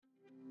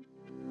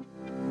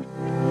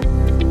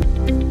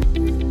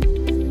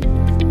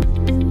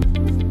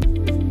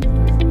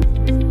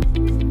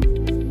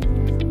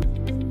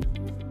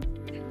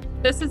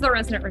This is the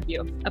Resident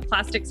Review, a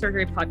plastic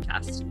surgery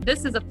podcast.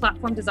 This is a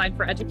platform designed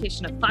for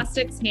education of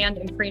plastics, hand,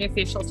 and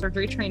craniofacial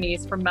surgery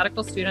trainees from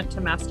medical student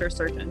to master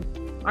surgeon.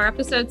 Our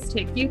episodes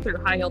take you through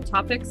high-yield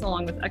topics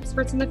along with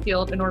experts in the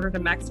field in order to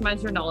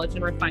maximize your knowledge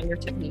and refine your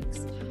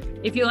techniques.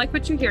 If you like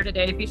what you hear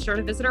today, be sure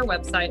to visit our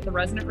website,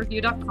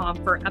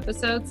 theresidentReview.com, for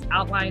episodes,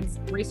 outlines,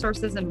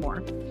 resources, and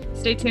more.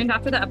 Stay tuned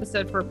after the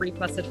episode for a brief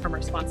message from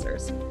our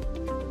sponsors.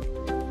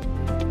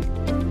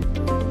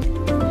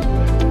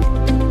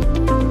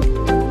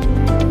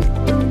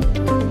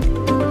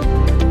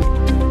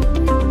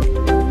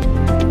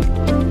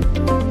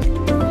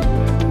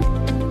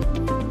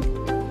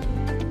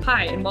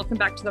 Hi, and welcome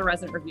back to the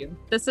Resident Review.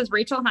 This is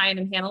Rachel Hine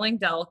and Hannah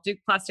Langdell, Duke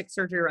Plastic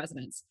Surgery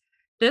residents.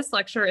 This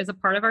lecture is a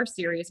part of our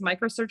series,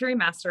 Microsurgery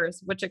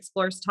Masters, which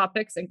explores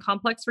topics in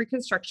complex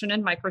reconstruction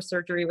and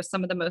microsurgery with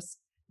some of the most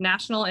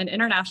national and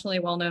internationally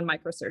well-known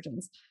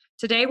microsurgeons.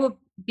 Today, we'll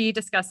be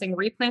discussing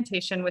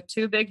replantation with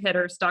two big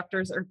hitters,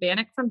 Drs.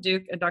 Urbanek from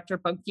Duke and Dr.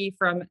 Bunke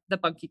from the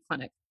Bunke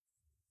Clinic.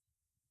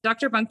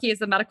 Dr. Bunke is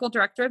the medical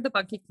director of the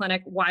Bunke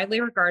Clinic,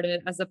 widely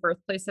regarded as the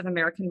birthplace of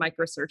American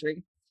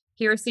microsurgery.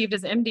 He received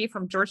his MD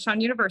from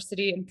Georgetown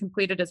University and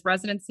completed his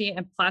residency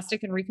in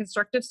plastic and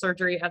reconstructive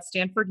surgery at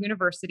Stanford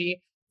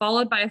University,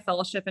 followed by a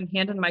fellowship in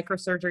hand and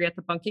microsurgery at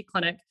the Bunke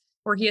Clinic,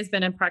 where he has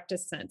been in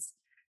practice since.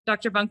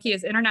 Dr. Bunke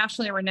is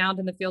internationally renowned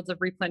in the fields of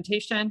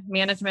replantation,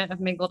 management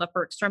of mingled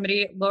upper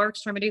extremity, lower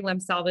extremity limb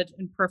salvage,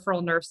 and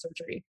peripheral nerve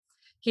surgery.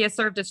 He has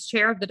served as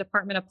chair of the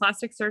Department of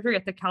Plastic Surgery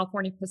at the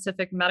California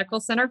Pacific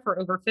Medical Center for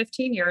over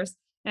 15 years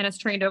and has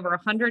trained over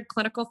 100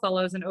 clinical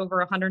fellows and over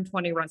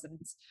 120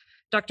 residents.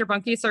 Dr.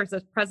 Bunke serves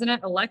as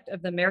president-elect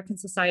of the American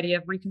Society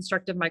of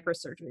Reconstructive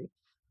Microsurgery.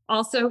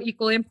 Also,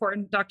 equally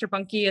important, Dr.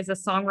 Bunke is a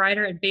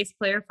songwriter and bass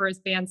player for his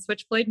band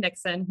Switchblade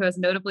Nixon, who has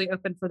notably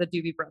opened for the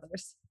Doobie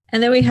Brothers.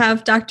 And then we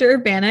have Dr.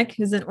 Urbanek,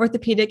 who's an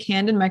orthopedic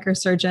hand and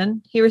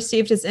microsurgeon. He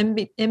received his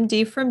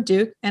MD from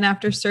Duke, and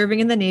after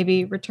serving in the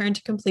Navy, returned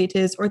to complete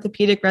his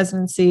orthopedic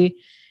residency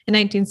in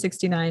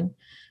 1969.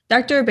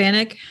 Dr.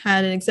 Urbanek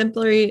had an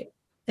exemplary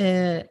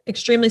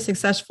extremely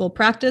successful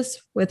practice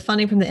with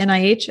funding from the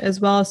NIH, as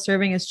well as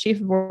serving as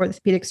chief of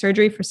orthopedic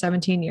surgery for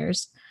 17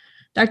 years.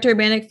 Dr.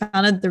 Urbanek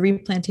founded the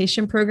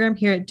Replantation program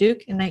here at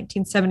Duke in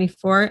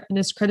 1974 and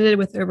is credited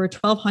with over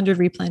 1,200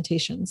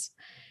 replantations.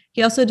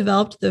 He also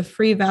developed the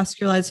free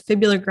vascularized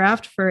fibular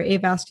graft for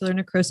avascular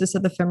necrosis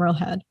of the femoral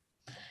head.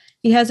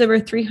 He has over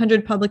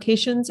 300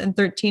 publications and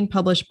 13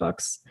 published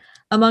books.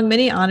 Among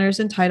many honors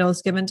and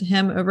titles given to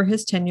him over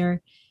his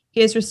tenure, he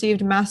has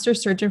received Master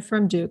Surgeon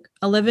from Duke,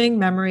 a living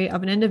memory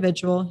of an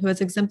individual who has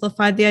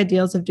exemplified the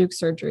ideals of Duke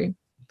surgery,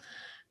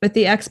 with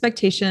the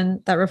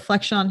expectation that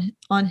reflection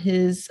on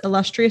his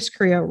illustrious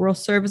career will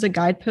serve as a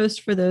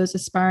guidepost for those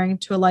aspiring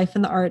to a life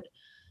in the art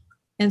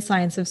and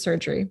science of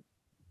surgery.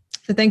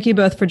 So thank you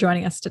both for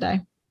joining us today.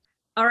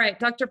 All right,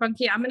 Dr.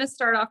 Bunke, I'm going to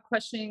start off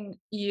questioning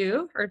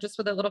you, or just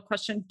with a little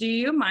question. Do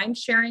you mind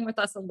sharing with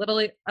us a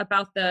little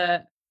about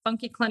the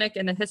Bunke Clinic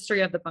and the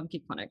history of the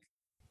Bunke Clinic?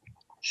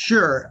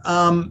 Sure.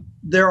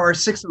 There are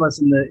 6 of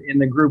us in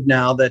the group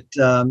now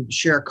that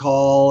share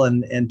call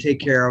and take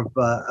care of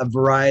a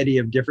variety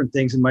of different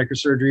things in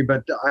microsurgery.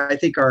 But I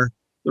think the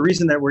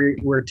reason that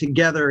we're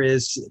together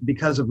is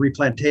because of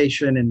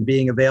replantation and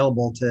being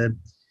available to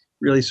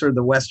really sort of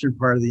the western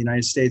part of the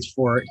United States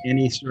for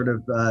any sort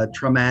of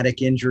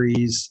traumatic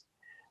injuries.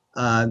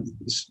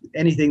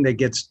 Anything that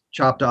gets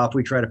chopped off,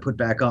 we try to put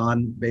back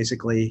on,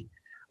 basically.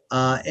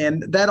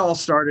 And that all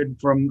started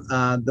from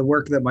the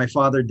work that my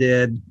father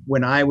did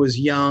when I was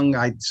young.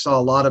 I saw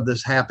a lot of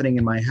this happening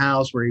in my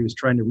house where he was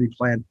trying to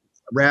replant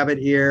rabbit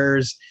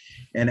ears,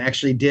 and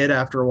actually did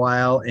after a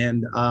while.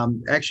 And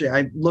actually,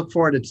 I look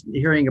forward to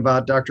hearing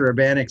about Dr.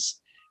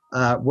 Urbanek's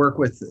work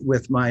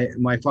with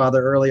my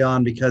father early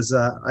on, because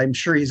I'm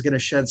sure he's going to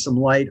shed some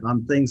light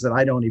on things that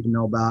I don't even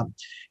know about.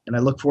 And I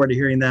look forward to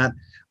hearing that.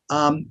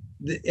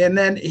 And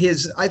then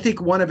I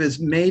think one of his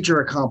major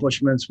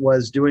accomplishments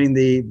was doing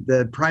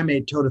the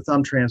primate toe to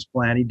thumb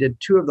transplant. He did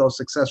 2 of those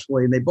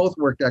successfully, and they both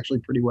worked actually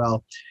pretty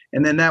well.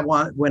 And then that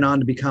went on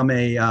to become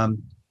a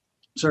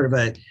sort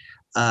of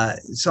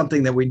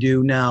something that we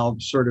do now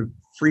sort of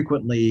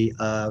frequently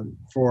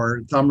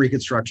for thumb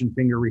reconstruction,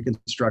 finger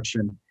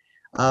reconstruction.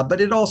 But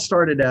it all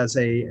started as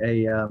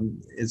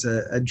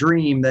a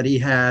dream that he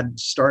had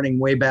starting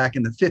way back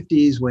in the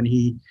 50s, when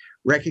he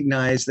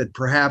recognized that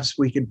perhaps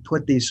we could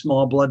put these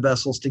small blood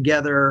vessels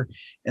together.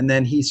 And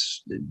then he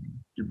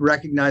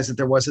recognized that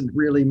there wasn't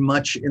really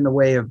much in the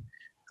way of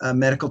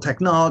medical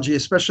technology,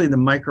 especially the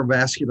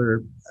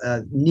microvascular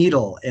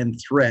needle and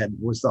thread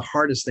was the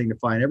hardest thing to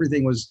find.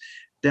 Everything was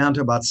down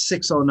to about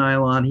 6/0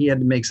 nylon. He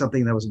had to make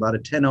something that was about a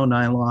 10/0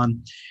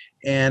 nylon.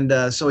 And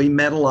so he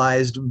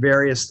metallized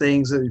various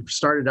things. It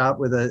started out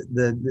with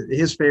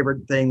his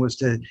favorite thing was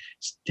to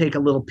take a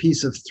little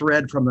piece of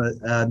thread from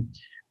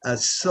a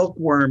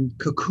silkworm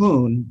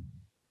cocoon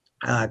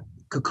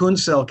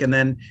silk, and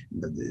then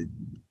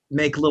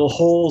make little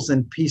holes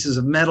in pieces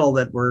of metal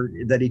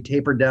that he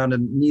tapered down to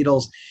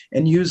needles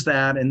and used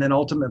that, and then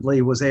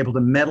ultimately was able to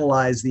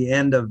metalize the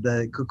end of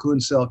the cocoon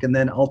silk, and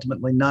then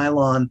ultimately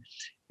nylon,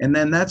 and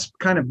then that's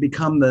kind of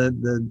become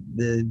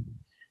the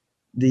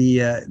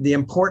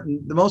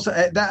important, the most,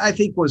 that I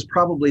think was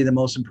probably the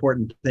most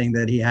important thing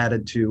that he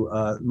added to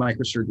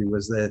microsurgery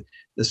was the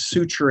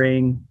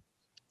suturing,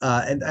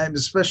 and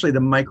especially the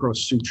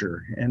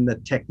microsuture and the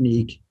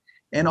technique.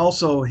 And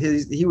also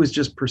he was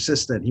just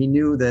persistent. He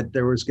knew that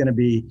it was going to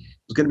be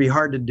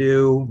hard to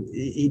do.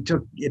 It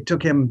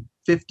took him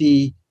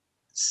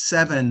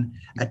 57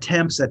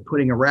 attempts at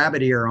putting a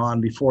rabbit ear on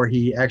before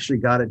he actually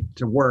got it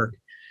to work.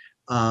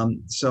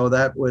 So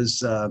that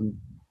was,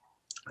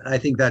 I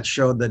think that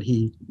showed that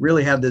he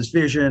really had this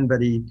vision,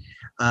 but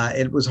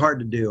it was hard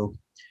to do.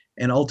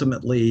 And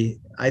ultimately,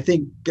 I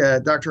think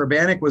Dr.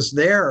 Urbanek was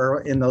there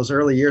in those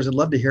early years. I'd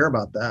love to hear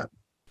about that.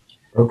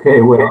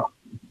 Okay, well,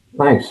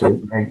 thanks.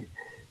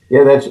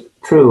 Yeah, that's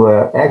true.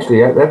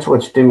 Actually, that's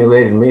what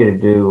stimulated me to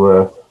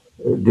do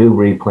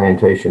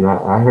replantation.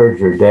 I heard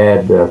your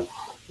dad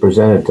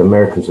presented to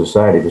American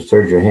Society for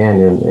Surgery of the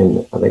Hand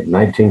in I think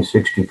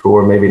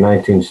 1964, maybe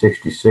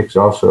 1966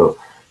 also,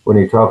 when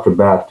he talked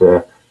about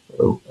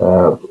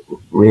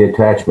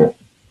reattachment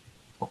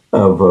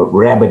of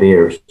rabbit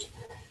ears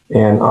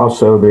and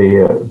also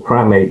the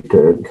primate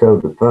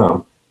code of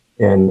thumb.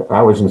 And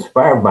I was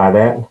inspired by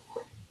that.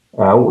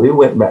 I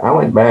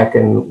went back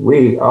and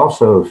we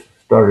also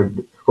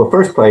started, well,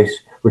 first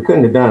place, we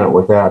couldn't have done it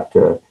without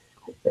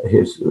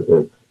his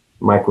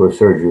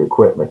microsurgery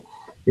equipment.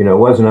 You know, it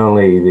wasn't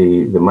only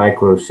the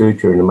micro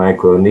suture and the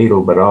micro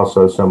needle, but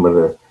also some of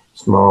the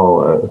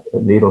small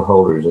needle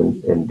holders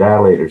and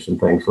dilators and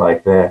things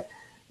like that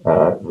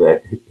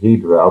that he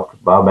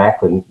developed. Bob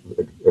Acklin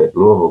at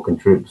Louisville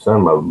contributed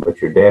some of them,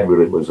 but your dad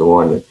really was the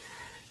one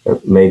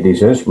that made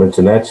these instruments.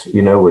 And that's,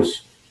 you know,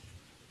 was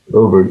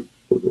over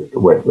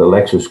what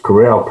Alexis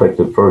Carrel put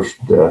the first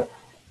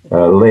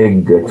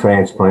leg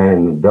transplant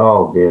in the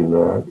dog in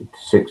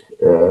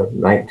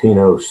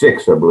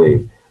 1906, I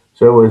believe.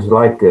 So it was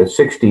like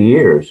 60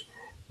 years.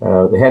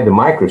 They had the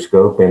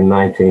microscope in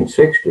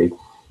 1960,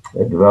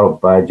 developed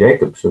by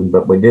Jacobson,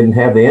 but we didn't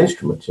have the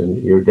instruments,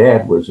 and your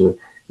dad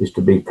is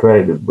to be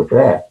credited with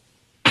that.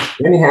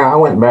 Anyhow, I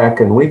went back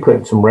and we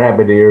put some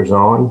rabbit ears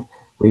on.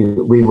 We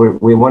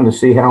wanted to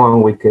see how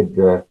long we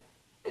could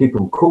keep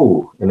them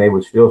cool and they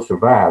would still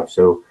survive.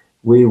 So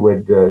we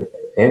would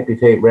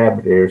amputate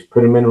rabbit ears,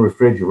 put them in a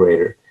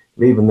refrigerator,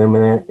 leaving them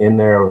in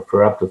there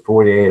for up to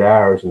 48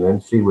 hours, and then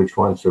see which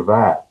one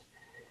survived.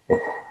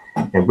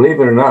 And believe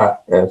it or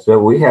not, so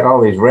we had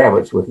all these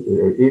rabbits with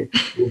you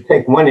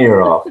take one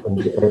ear off and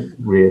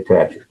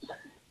reattach it.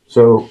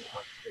 So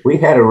we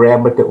had a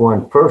rabbit that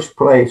won first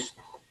place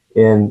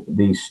in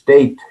the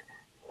state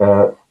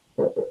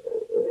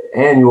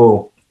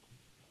annual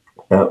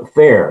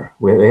fair,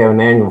 where they have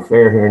an annual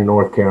fair here in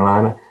North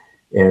Carolina.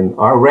 And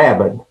our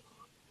rabbit,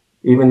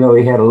 even though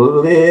he had a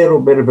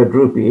little bit of a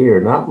droopy ear,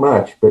 not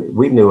much, but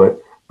we knew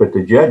it, but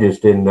the judges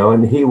didn't know,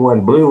 and he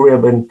won blue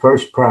ribbon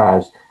first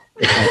prize.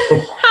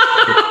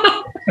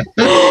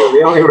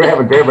 The only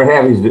rabbit to ever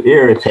have his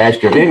ear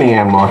attached of any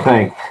animal, I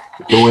think,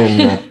 to win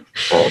the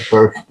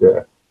first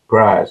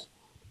prize.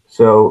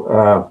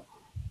 So,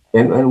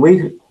 and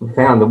we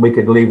found that we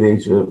could leave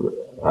these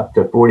up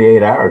to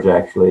 48 hours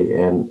actually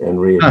and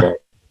reattach,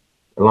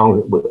 as long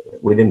as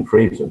we didn't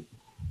freeze them.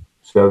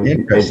 So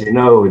as you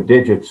know,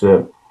 digits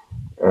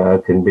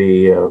can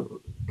be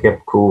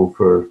kept cool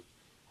for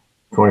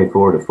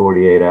 24 to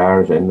 48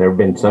 hours, and there have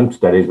been some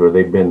studies where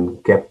they've been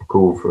kept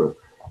cool for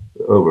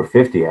over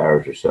 50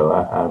 hours or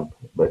so.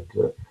 But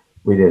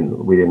we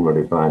didn't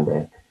really find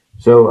that.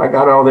 So I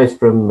got all this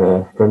from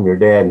your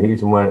dad, and he's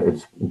the one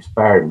that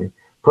inspired me.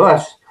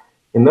 Plus,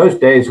 in those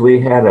days,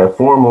 we had a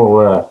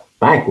formal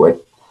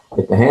banquet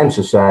at the Hand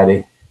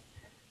Society,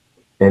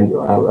 and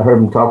I heard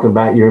him talking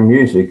about your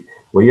music.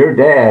 Well, your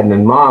dad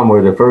and mom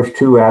were the first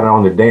two out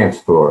on the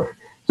dance floor.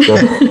 So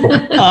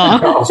it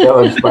also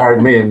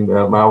inspired me and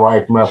my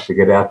wife Muff to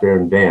get out there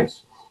and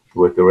dance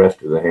with the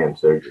rest of the hand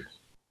surgeons.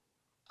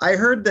 I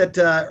heard that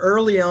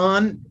early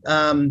on,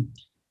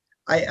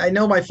 I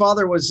know my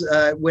father was,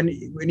 when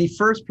he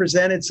first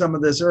presented some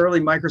of this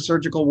early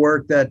microsurgical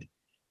work, that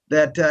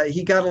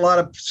he got a lot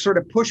of sort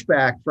of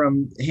pushback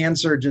from hand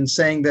surgeons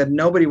saying that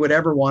nobody would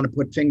ever want to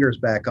put fingers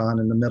back on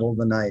in the middle of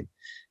the night.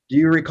 Do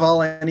you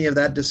recall any of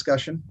that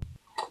discussion?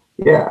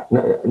 Yeah,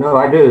 no,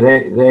 I do.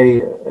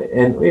 They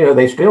and you know,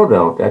 they still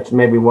don't. That's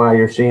maybe why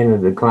you're seeing a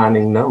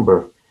declining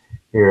number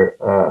here.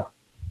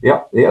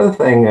 The other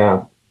thing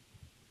I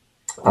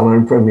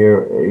learned from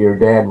your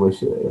dad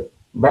was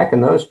back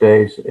in those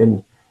days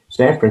in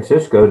San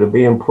Francisco, to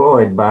be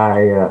employed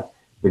by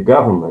the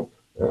government,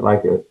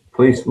 like a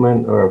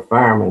policeman or a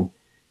fireman,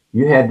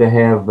 you had to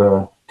have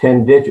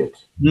 10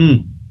 digits.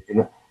 You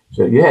know?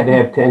 So you had to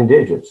have 10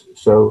 digits.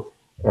 So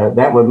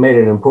that would made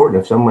it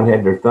important if someone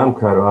had their thumb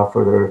cut off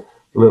or their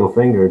little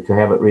finger to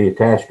have it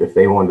reattached if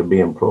they wanted to be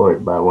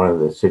employed by one of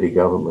the city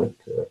government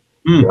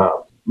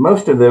jobs.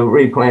 Most of the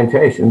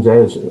replantations,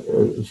 as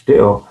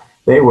still,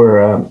 they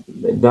were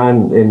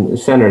done in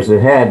centers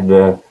that had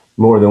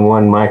more than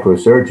one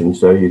microsurgeon,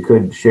 so you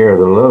could share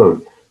the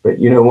load. But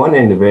one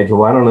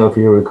individual, I don't know if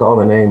you recall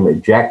the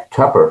name, Jack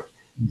Tupper.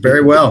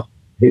 Very well.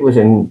 He was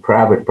in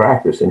private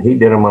practice, and he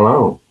did them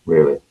alone,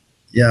 really.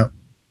 Yeah.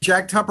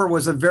 Jack Tupper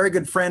was a very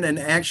good friend and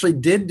actually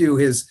did do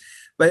his,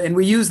 and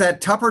we use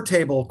that Tupper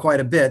table quite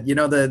a bit.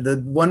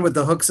 The one with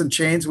the hooks and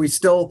chains. We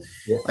still,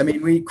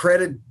 we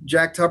credit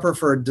Jack Tupper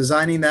for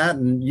designing that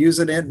and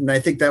using it. And I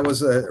think that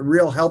was a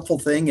real helpful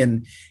thing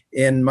in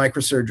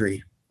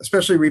microsurgery,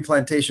 especially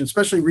replantation,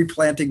 especially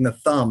replanting the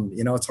thumb.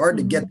 It's hard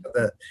to get to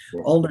the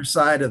ulnar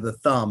side of the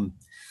thumb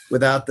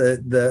without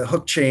the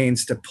hook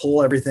chains to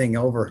pull everything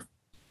over.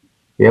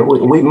 Yeah,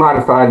 we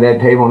modified that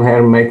table and had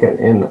them make it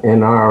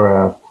in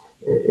our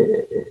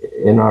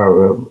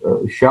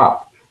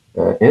shop.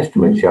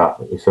 Instrument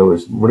shop, so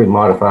it's really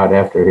modified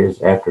after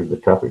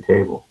the Tupper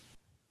table.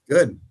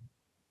 Good.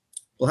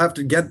 We'll have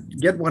to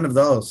get one of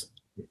those.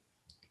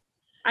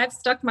 I've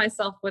stuck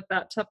myself with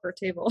that Tupper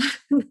table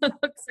the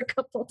hooks a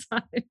couple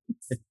times.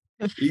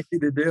 Easy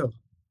to do.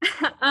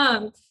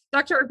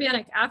 Dr.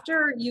 Urbanek,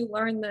 after you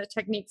learned the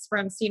techniques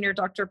from Senior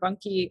Dr.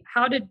 Bunke,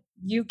 how did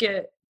you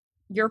get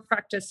your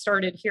practice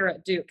started here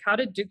at Duke? How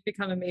did Duke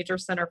become a major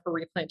center for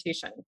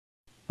replantation?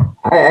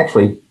 I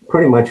actually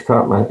pretty much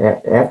taught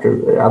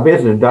after I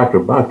visited Dr.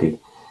 Bunke,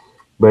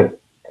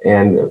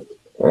 in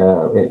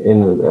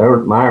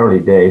my early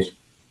days,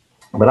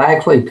 but I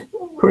actually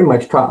pretty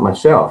much taught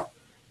myself.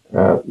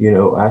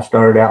 I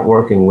started out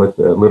working with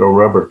little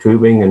rubber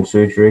tubing and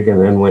suturing,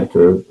 and then went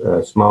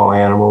to small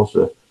animals,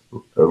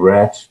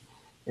 rats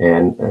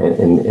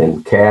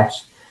and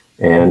cats,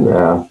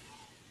 and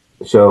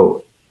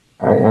so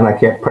I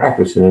kept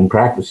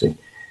practicing,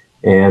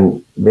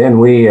 and then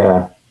we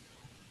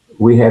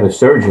had a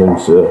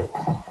surgeon's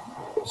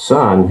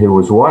son who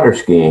was water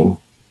skiing.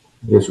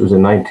 This was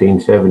in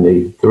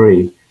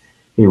 1973.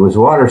 He was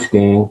water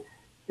skiing,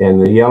 and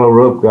the yellow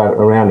rope got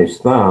around his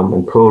thumb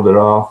and pulled it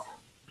off,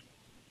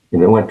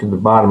 and it went to the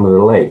bottom of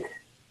the lake.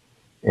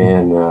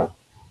 And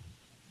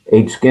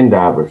 8 skin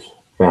divers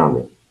found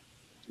it.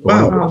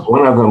 Wow.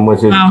 One of them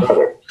was his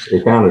brother.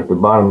 They found it at the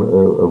bottom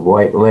of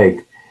White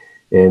Lake.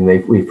 And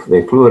they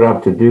flew it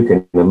up to Duke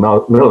in the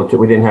military.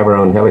 We didn't have our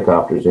own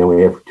helicopters, and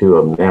we have 2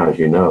 of them now, as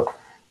you know.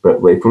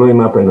 But they flew him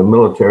up in a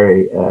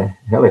military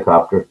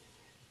helicopter,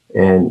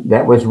 and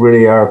that was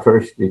really our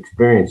first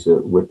experience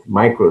with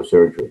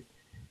microsurgery.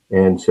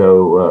 And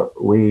so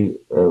we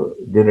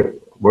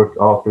worked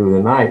all through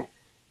the night,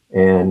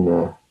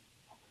 and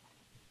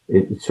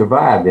it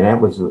survived.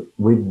 And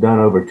we've done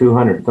over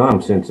 200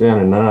 thumbs since then,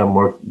 and none of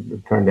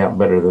them turned out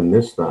better than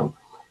this thumb.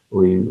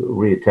 We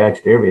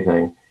reattached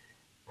everything.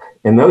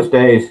 In those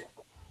days,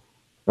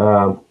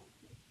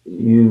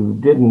 you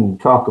didn't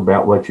talk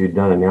about what you'd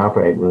done in the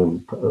operating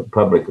room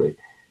publicly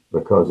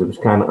because it was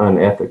kind of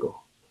unethical.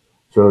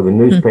 So the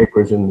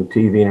newspapers and the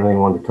TV and everything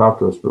wanted to talk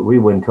to us, but we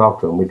wouldn't talk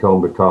to them. We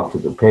told them to talk to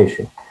the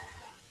patient.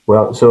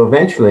 Well, so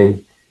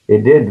eventually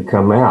it did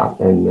come out,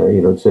 and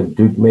it said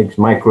Duke makes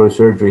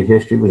microsurgery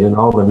history. It was in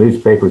all the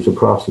newspapers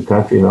across the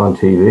country and on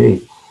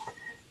TV.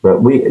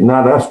 But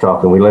not us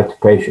talking, we let the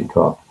patient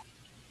talk.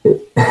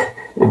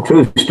 A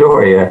true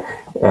story. A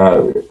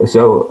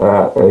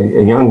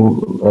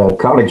young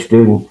college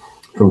student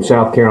from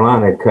South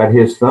Carolina cut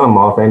his thumb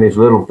off and his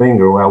little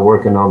finger while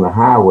working on the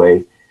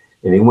highway,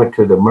 and he went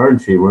to the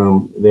emergency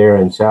room there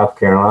in South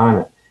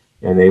Carolina,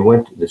 and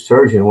the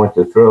surgeon went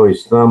to throw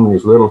his thumb and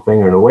his little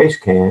finger in a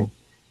waste can,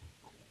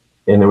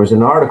 and there was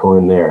an article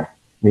in there,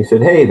 and he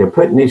said, "Hey, they're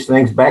putting these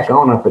things back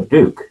on up at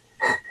Duke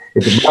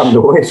at the bottom of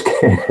the waste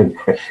can."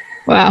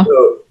 Wow.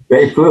 So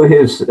they flew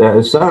his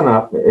son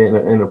up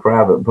in a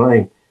private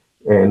plane,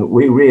 and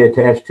we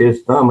reattached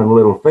his thumb and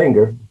little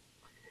finger.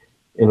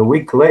 And a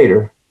week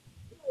later,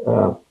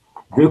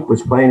 Duke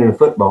was playing in a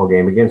football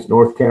game against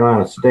North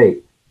Carolina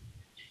State.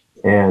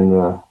 And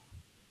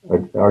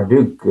our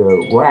Duke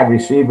wide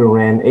receiver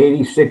ran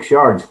 86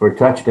 yards for a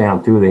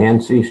touchdown through the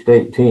NC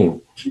State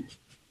team.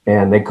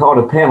 And they called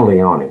a penalty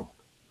on him.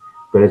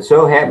 But it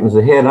so happens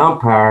the head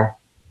umpire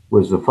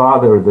was the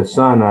father of the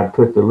son I'd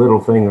put the little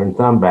finger and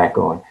thumb back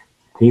on.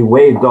 He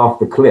waved off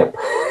the clip.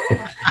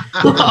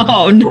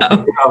 Oh, no.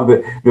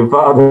 The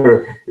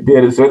father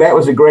did it. So that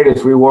was the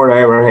greatest reward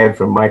I ever had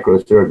from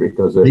microsurgery.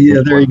 Because there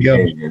you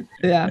go.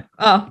 Yeah.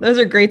 Oh, those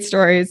are great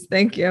stories.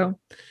 Thank you.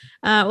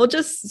 We'll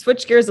just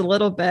switch gears a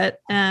little bit,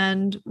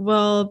 and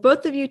will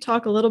both of you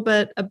talk a little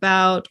bit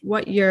about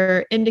what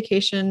your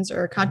indications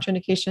or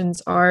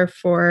contraindications are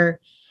for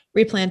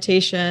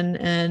replantation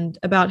and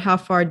about how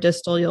far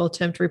distal you'll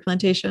attempt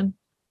replantation?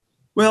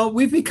 Well,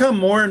 we've become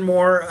more and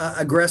more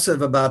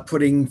aggressive about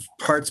putting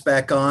parts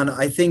back on.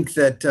 I think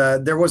that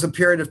there was a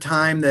period of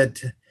time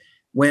that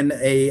when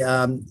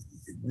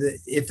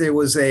if there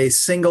was a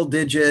single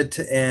digit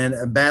and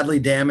a badly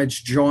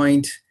damaged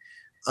joint,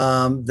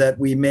 that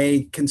we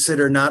may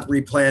consider not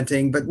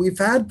replanting, but we've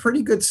had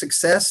pretty good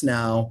success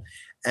now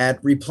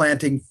at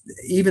replanting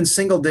even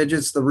single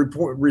digits. The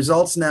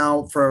results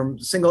now from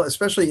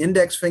especially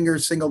index finger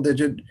single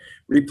digit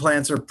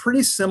replants are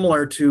pretty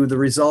similar to the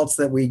results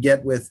that we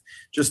get with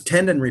just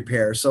tendon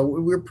repair. So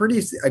we're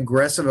pretty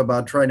aggressive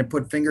about trying to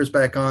put fingers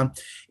back on.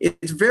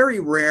 It's very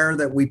rare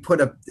that we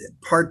put a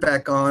part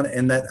back on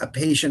and that a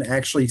patient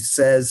actually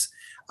says,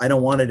 I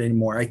don't want it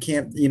anymore. I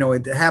can't,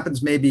 it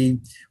happens maybe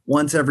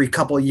once every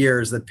couple of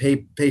years that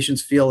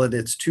patients feel that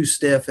it's too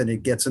stiff and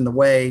it gets in the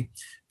way,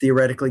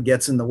 theoretically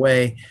gets in the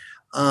way.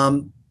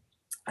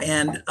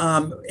 And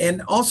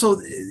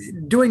also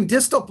doing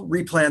distal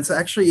replants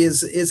actually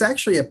is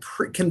actually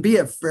can be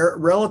a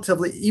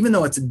relatively, even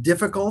though it's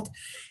difficult,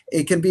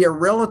 it can be a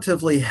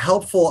relatively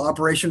helpful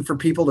operation for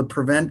people to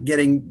prevent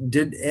getting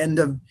end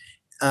of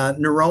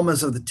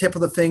neuromas of the tip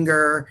of the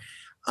finger.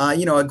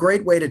 A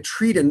great way to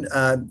treat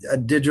a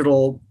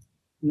digital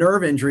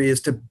nerve injury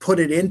is to put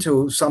it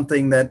into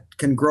something that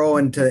can grow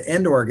into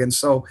end organs.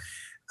 So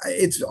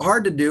it's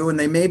hard to do, and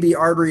they may be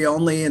artery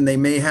only, and they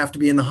may have to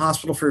be in the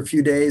hospital for a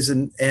few days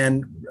and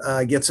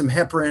get some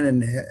heparin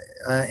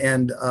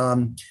and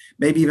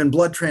maybe even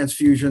blood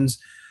transfusions.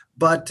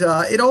 But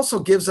it also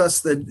gives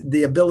us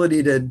the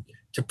ability to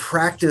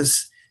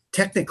practice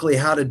technically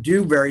how to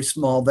do very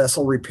small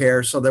vessel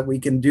repair so that we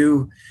can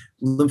do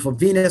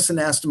lymphovenous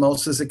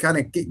anastomosis. It kind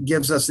of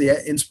gives us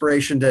the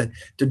inspiration to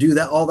do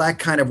all that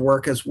kind of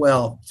work as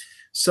well.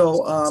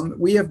 So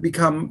we have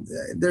become,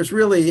 there's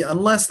really,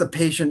 unless the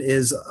patient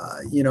is,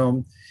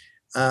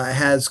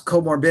 has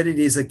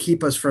comorbidities that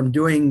keep us from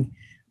doing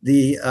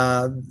the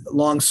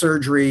long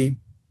surgery,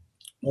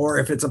 or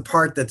if it's a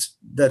part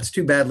that's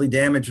too badly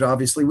damaged,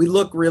 obviously, we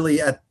look really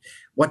at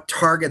what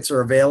targets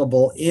are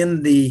available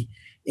in the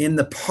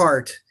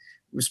part.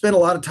 We spend a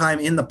lot of time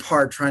in the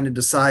part trying to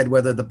decide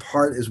whether the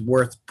part is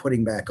worth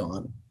putting back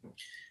on.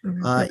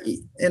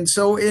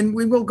 And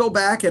we will go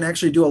back and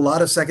actually do a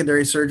lot of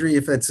secondary surgery.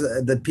 If it's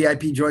the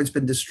PIP joint's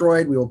been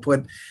destroyed, we will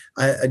put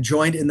a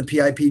joint in the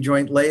PIP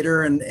joint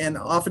later. And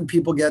often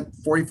people get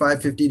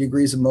 45, 50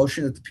 degrees of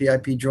motion at the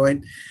PIP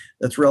joint.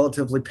 That's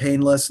relatively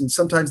painless. And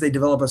sometimes they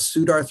develop a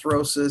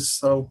pseudarthrosis.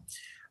 So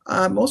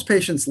most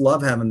patients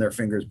love having their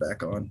fingers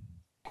back on.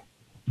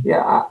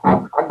 Yeah,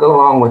 I go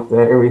along with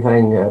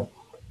everything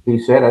he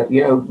said.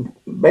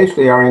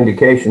 Basically our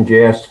indications,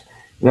 yes.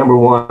 Number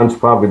one's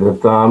probably the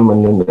thumb,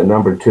 and then the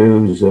number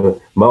two's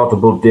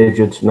multiple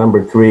digits.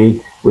 Number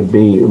three would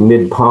be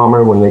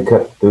mid-palmar when they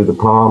cut through the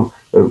palm.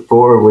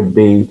 Four would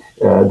be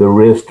the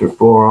wrist or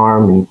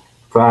forearm, and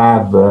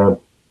five, a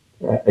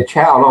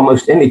child,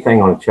 almost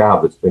anything on a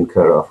child that's been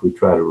cut off, we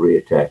try to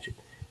reattach it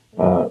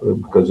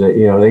because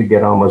they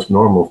get almost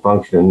normal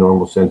function and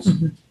normal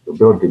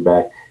sensibility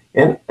back.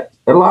 And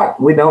a lot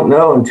we don't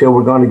know until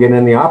we're going to get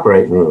in the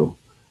operating room.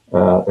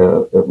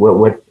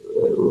 What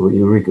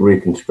you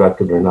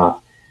reconstruct it or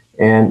not.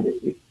 And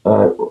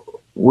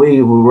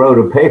we wrote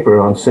a paper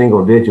on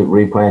single digit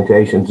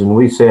replantations, and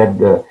we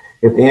said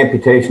if the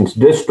amputation's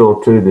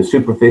distal to the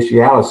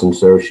superficialis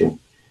insertion,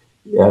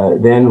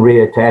 then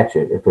reattach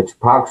it. If it's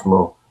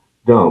proximal,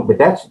 don't. But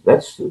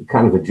that's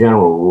kind of a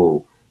general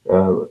rule.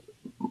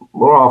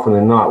 More often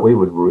than not, we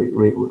would,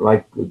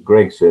 like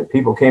Greg said,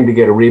 people came to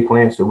get a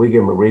replant, so we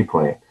give them a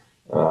replant.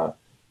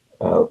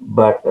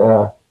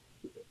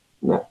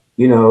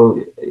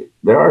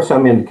 There are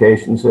some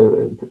indications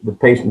the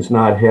patient's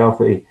not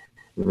healthy.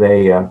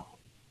 They have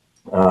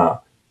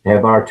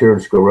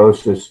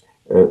arteriosclerosis,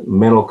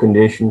 mental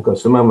condition,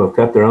 because some of them have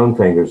cut their own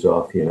fingers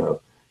off,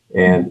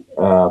 and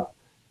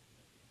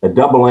a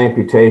double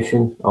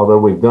amputation, although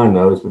we've done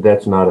those, but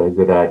that's not a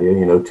good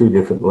idea, 2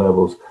 different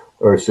levels,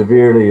 or a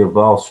severely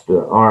avulsed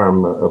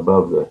arm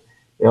above the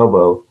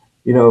elbow.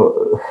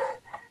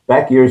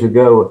 Back years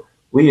ago,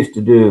 we used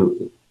to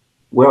do,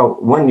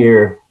 one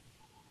year,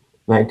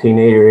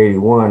 1980 or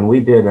 81,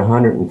 we did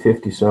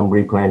 150 some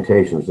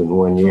replantations in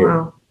 1 year.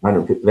 Wow.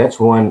 150, that's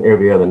one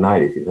every other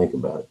night if you think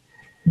about it.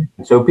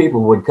 And so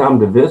people would come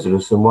to visit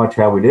us and watch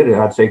how we did it.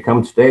 I'd say,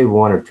 come stay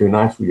 1 or 2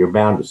 nights where you're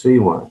bound to see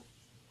one.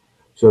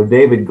 So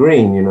David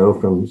Green,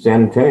 from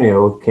San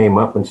Antonio, came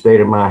up and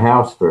stayed at my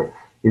house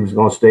he was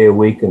going to stay a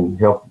week and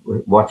help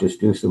watch us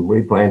do some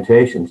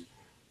replantations.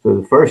 So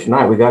the first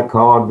night we got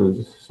called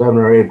at 7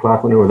 or 8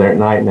 o'clock when we were there at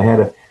night, and they had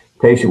a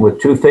patient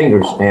with 2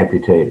 fingers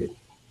amputated.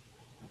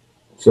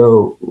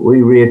 So we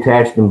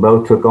reattached them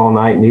both, took all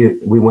night,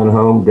 and we went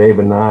home, Dave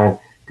and I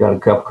got a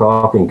cup of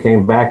coffee and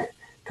came back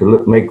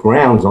to make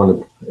rounds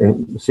and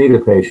see the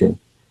patient.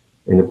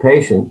 And the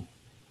patient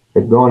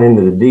had gone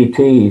into the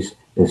DTs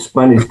and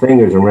spun his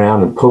fingers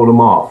around and pulled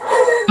them off.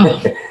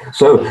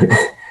 So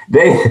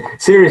David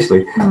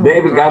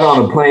got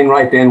on a plane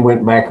right then,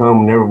 went back home,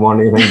 and never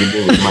wanted anything to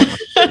do with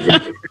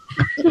microsurgery.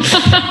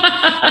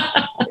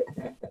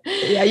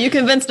 Yeah, you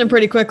convinced him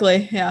pretty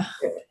quickly. Yeah.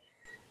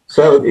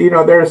 So,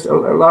 there's a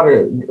lot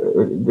of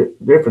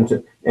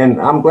differences.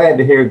 And I'm glad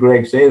to hear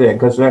Greg say that,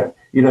 because,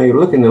 you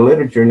look in the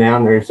literature now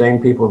and they're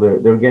saying people,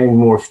 they're getting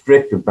more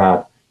strict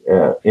about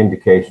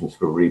indications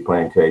for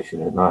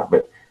replantation and not.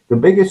 But the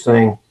biggest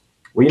thing,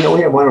 we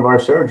have one of our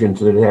surgeons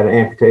that had an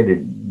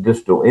amputated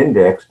distal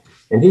index,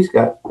 and he's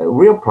got a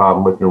real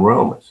problem with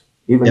neuromas,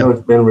 even Yep. though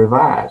it's been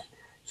revised.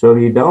 So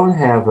you don't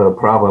have a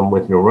problem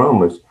with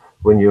neuromas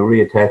when you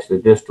reattach the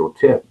distal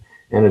tip.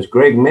 And as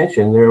Greg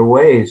mentioned, there are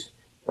ways,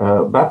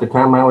 about the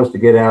time I was to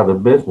get out of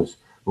the business,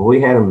 when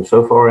we had them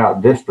so far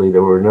out distally,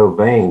 there were no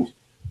veins,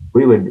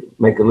 we would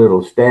make a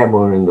little stab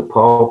wound in the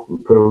pulp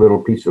and put a little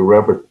piece of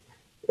rubber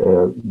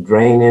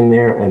drain in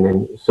there and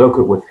then soak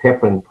it with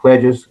heparin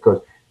pledges,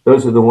 because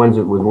those are the ones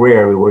that was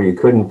rare where you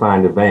couldn't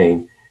find a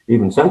vein.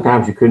 Even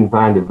sometimes you couldn't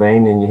find a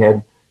vein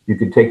and you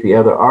could take the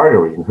other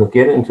artery and hook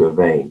it into a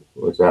vein.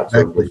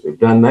 Exactly. They've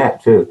done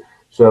that too.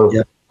 So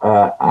Yep.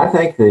 I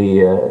think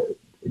the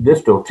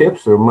distal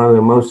tips are one of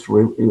the most,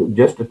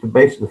 just at the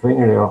base of the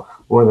fingernail,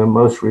 one of the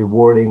most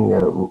rewarding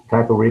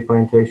type of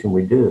replantation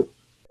we do.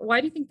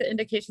 Why do you think the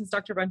indications,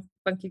 Dr.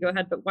 Bunke, go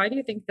ahead, but why do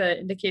you think the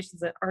indications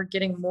that are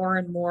getting more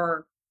and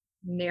more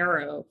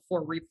narrow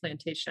for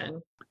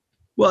replantation?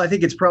 Well, I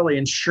think it's probably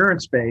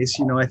insurance based.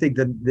 I think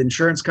that the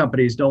insurance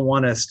companies don't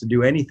want us to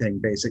do anything,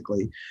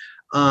 basically.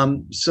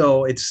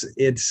 So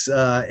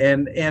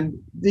and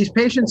these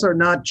patients are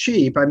not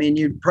cheap. I mean,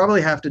 you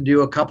probably have to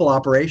do a couple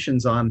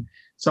operations on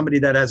somebody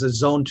that has a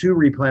zone 2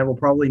 replant. Will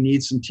probably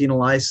need some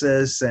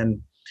tenolysis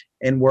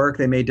and work.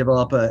 They may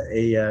develop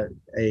a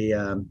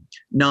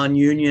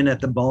non-union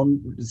at the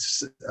bone,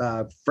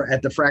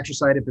 at the fracture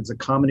site if it's a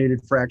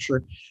comminuted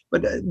fracture.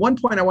 But one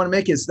point I want to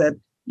make is that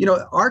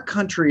our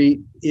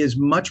country is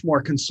much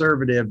more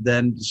conservative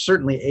than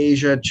certainly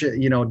Asia,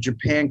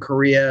 Japan,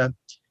 Korea,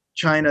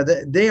 China.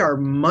 They are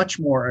much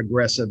more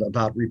aggressive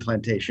about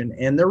replantation,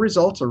 and their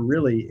results are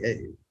really,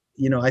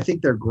 I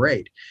think they're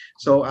great.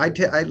 So I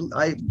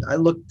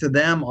look to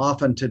them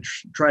often to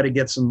try to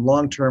get some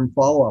long-term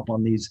follow-up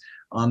on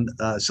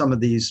some of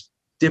these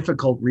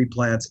difficult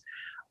replants.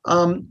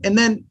 And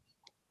then,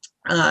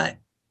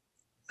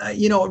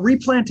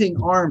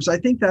 replanting arms, I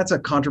think that's a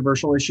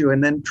controversial issue.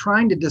 And then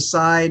trying to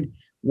decide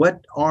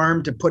what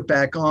arm to put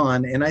back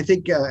on. And I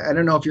think, I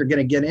don't know if you're going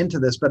to get into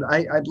this, but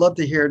I'd love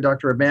to hear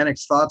Dr.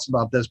 Urbanek's thoughts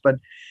about this. But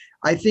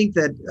I think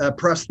that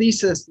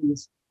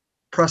prostheses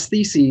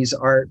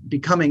are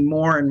becoming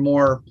more and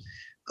more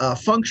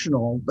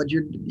functional, but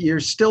you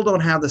still don't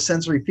have the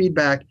sensory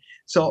feedback.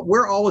 So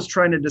we're always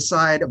trying to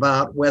decide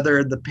about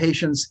whether the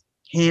patient's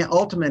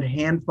ultimate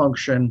hand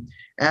function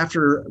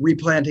after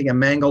replanting a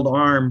mangled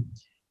arm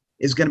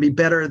is going to be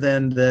better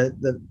than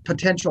the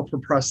potential for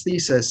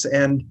prosthesis.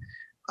 And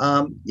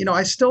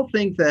I still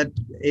think that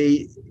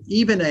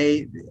even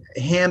a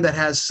hand that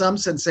has some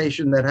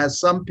sensation, that has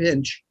some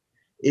pinch,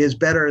 is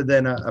better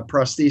than a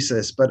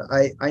prosthesis. But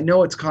I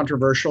know it's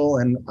controversial,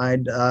 and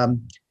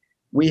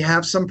we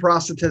have some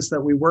prosthetists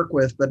that we work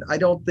with, but I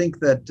don't think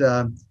that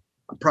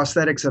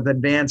prosthetics have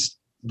advanced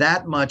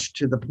that much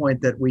to the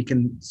point that we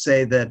can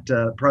say that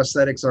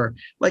prosthetics are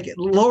like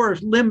lower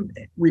limb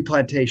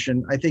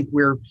replantation. I think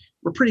we're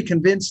pretty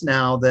convinced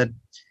now that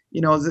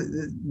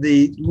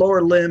the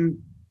lower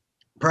limb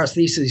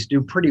prostheses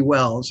do pretty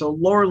well. So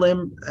lower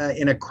limb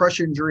in a crush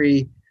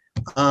injury,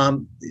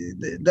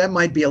 that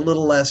might be a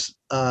little less.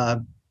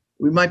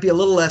 We might be a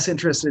little less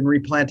interested in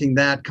replanting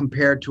that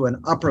compared to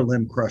an upper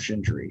limb crush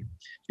injury,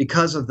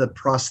 because of the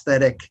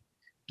prosthetic.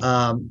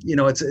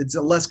 It's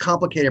a less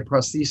complicated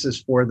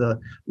prosthesis for the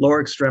lower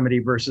extremity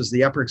versus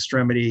the upper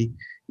extremity.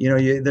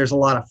 There's a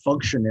lot of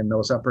function in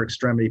those upper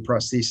extremity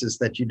prostheses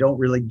that you don't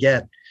really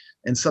get.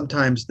 And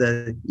sometimes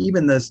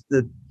even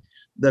the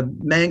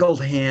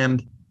mangled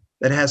hand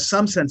that has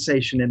some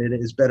sensation in it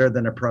is better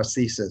than a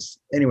prosthesis.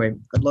 Anyway,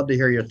 I'd love to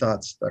hear your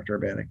thoughts, Dr.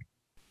 Urbanek.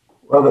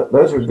 Well,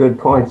 those are good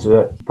points.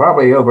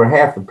 Probably over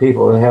half the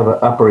people that have an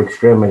upper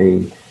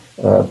extremity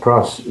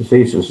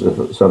prosthesis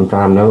of some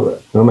time, no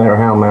matter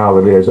how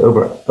mild it is,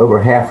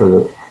 over half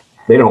of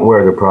they don't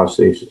wear the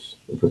prosthesis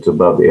if it's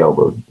above the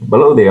elbow.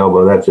 Below the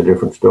elbow, that's a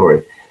different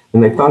story.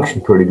 And they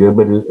function pretty good,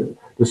 but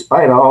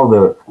despite all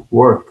the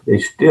work, they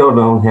still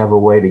don't have a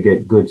way to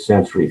get good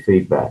sensory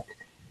feedback,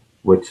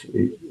 which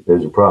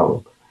is a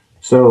problem.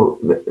 So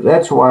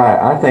that's why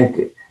I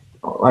think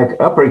like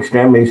upper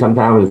extremity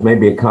sometimes is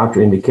maybe a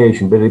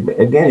contraindication, but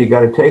again, you got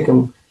to take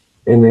them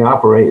in the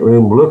operating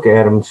room, look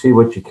at them, see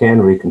what you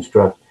can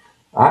reconstruct.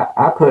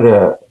 I put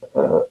a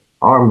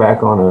arm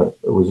back on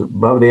it was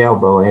above the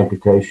elbow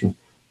amputation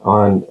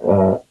on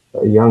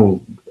a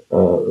young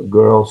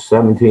girl,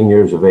 17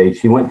 years of age.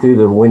 She went through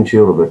the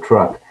windshield of a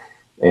truck,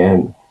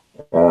 and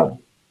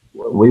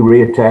we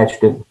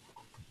reattached it.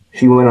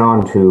 She went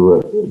on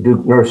to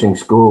Duke Nursing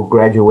School,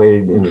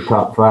 graduated in the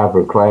top 5 of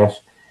her class,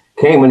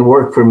 came and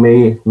worked for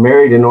me,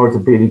 married an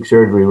orthopedic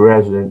surgery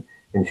resident,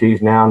 and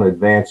she's now an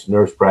advanced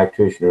nurse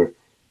practitioner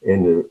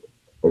in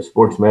the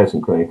sports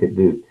medicine clinic at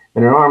Duke.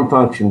 And her arm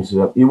functions,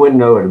 you wouldn't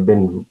know it had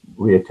been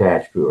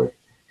reattached to her.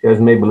 She has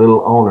maybe a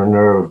little ulnar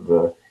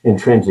nerve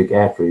intrinsic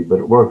atrophy, but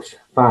it works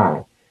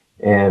fine.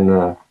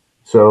 And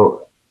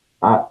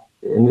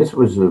and this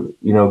was,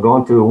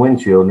 going through a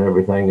windshield and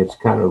everything, it's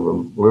kind of a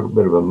little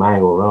bit of a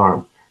mangled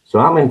arm. So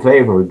I'm in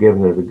favor of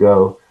giving it a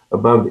go,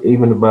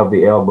 even above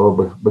the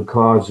elbow,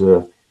 because,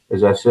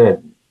 as I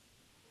said,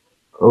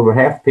 over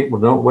half the people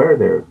don't wear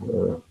their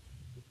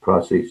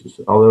prosthesis,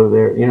 although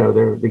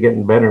they're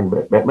getting better and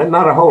better, but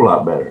not a whole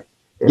lot better.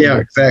 Yeah,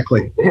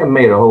 exactly. They haven't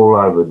made a whole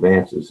lot of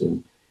advances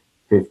in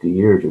 50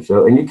 years or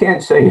so. And you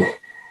can't say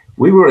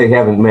we really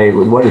haven't made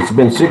it's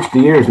been 60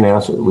 years now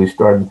since we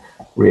started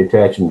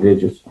reattaching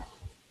digits.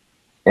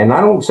 And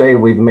I don't say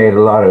we've made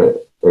a lot of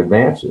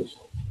advances,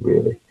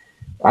 really.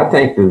 I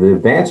think that the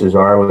advances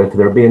are if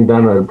they're being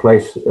done at a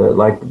place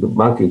like the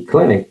Monkey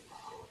Clinic,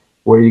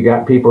 where you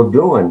got people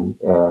doing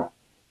the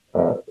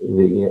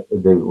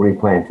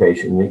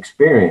replantation, the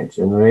experience,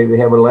 and maybe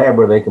have a lab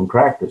where they can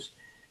practice.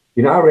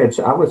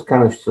 I was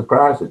kind of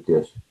surprised at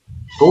this.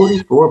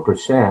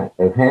 44%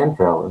 of hand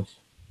fellows,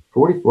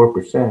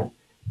 44%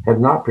 have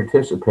not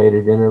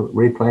participated in a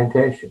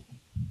replantation.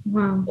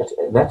 Wow.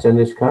 That's in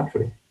this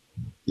country.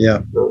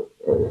 Yeah. So,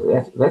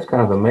 that's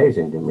kind of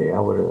amazing to me. I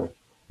would have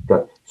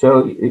thought.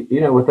 So,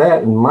 with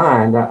that in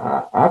mind,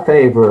 I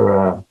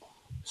favor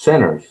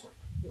centers.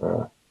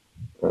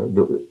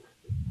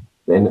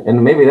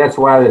 And maybe that's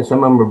why that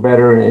some of them are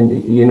better. And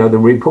the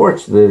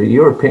reports, the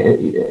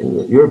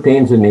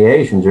Europeans and the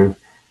Asians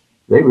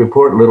they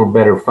report a little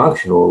better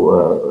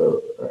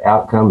functional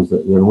outcomes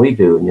than we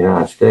do in the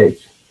United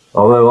States.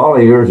 Although all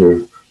of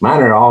yours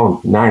mine are all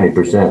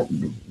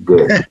 90%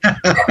 good.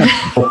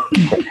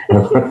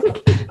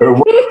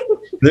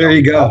 There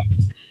you go.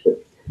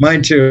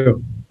 Mine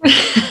too.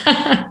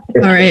 All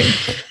right.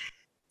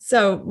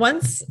 So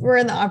once we're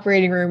in the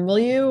operating room, will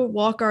you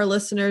walk our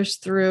listeners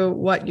through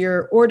what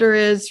your order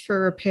is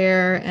for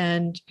repair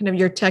and kind of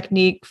your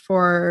technique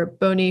for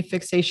bony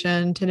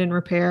fixation, tendon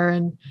repair,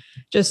 and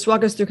just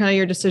walk us through kind of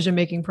your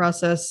decision-making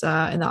process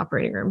in the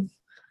operating room?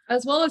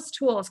 As well as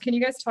tools. Can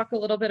you guys talk a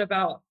little bit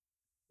about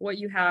what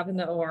you have in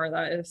the OR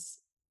that is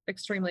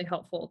extremely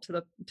helpful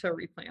to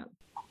replant?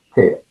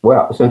 Okay.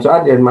 Well, since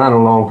I did mine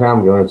a long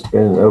time ago, it's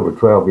been over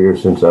 12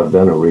 years since I've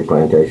done a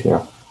replantation.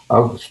 Now,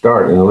 I'll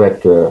start and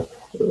let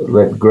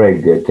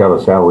Greg tell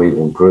us how we've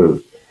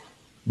improved.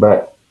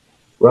 But,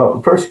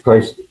 well, first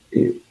place,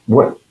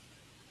 what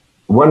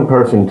one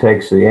person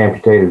takes the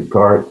amputated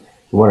part,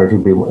 one or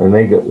two people, and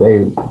they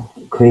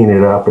clean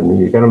it up, and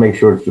you got to make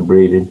sure it's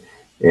debrided,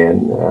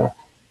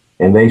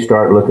 and they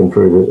start looking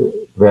for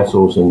the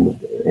vessels and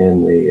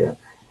the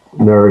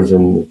nerves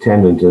and the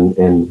tendons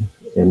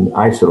and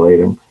isolate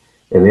them,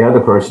 and the other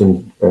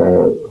person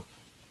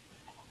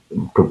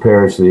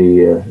prepares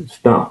the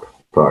stump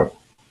part.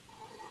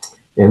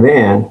 And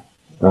then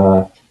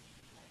the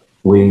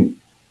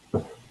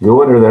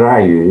order that I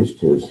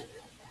used is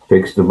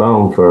fix the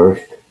bone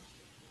first,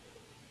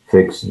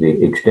 fix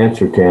the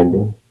extensor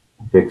tendon,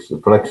 fix the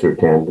flexor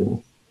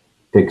tendon,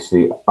 fix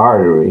the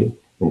artery,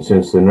 and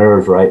since the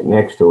nerve's right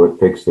next to it,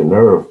 fix the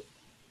nerve,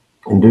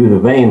 and do the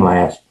vein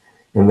last,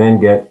 and then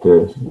get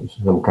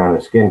some kind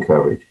of skin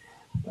coverage.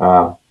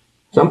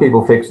 Some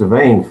people fix the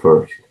veins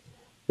first,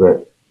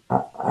 but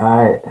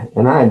I'd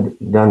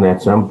done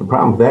that some. The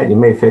problem with that, you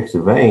may fix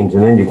the veins,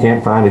 and then you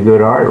can't find a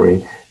good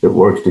artery that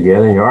works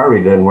together, and your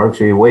artery doesn't work,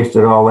 so you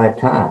wasted all that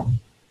time.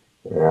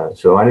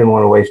 So I didn't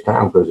want to waste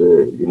time because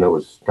it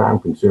was time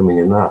consuming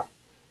enough.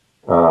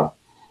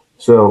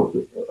 So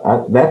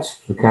that's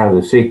the kind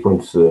of the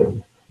sequence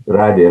that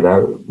I did.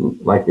 I'd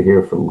like to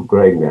hear from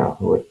Greg now,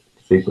 what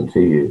sequence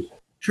he used.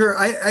 Sure.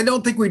 I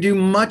don't think we do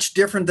much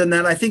different than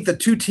that. I think the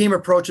two-team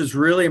approach is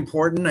really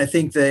important. I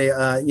think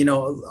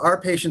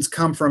our patients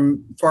come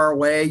from far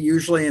away,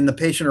 usually, and the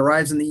patient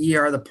arrives in the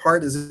ER. The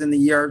part is in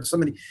the ER.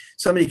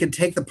 Somebody can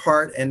take the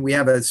part, and we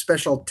have a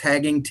special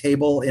tagging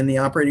table in the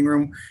operating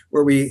room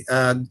where we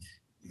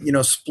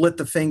split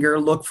the finger,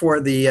 look for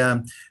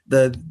the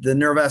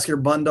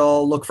neurovascular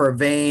bundle, look for a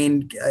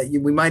vein.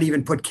 We might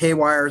even put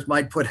K-wires,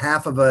 might put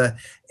half of a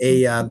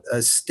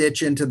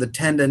stitch into the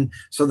tendon.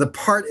 So the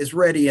part is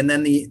ready. And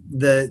then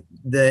the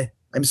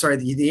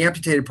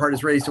amputated part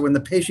is ready. So when the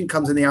patient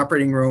comes in the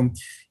operating room,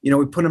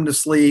 we put them to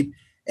sleep.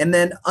 And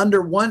then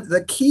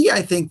the key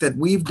I think that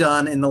we've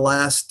done in the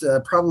last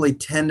probably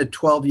 10 to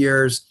 12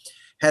 years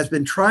has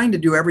been trying to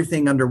do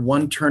everything under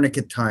one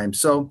tourniquet time.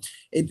 So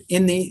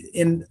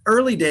in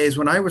early days,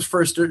 when I was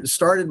first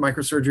started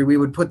microsurgery, we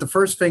would put the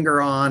first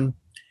finger on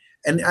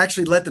and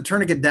actually let the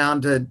tourniquet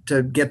down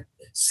to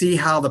see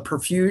how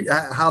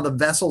the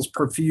vessels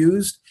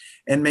perfused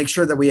and make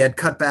sure that we had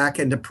cut back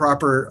into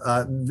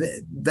proper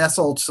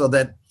vessels so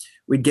that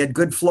we'd get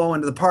good flow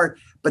into the part.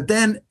 But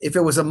then if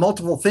it was a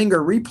multiple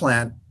finger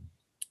replant,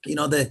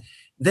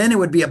 then it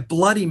would be a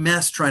bloody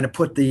mess trying to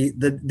put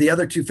the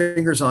other two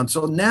fingers on.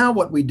 So now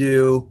what we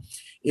do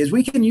is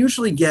we can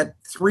usually get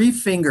 3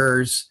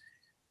 fingers,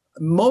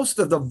 most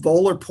of the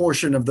volar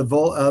portion of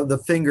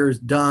the fingers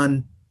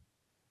done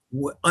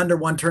under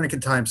one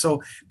tourniquet time.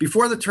 So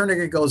before the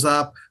tourniquet goes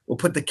up, we'll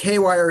put the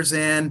K-wires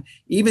in.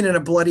 Even in a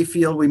bloody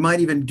field, we might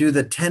even do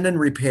the tendon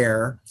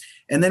repair.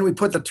 And then we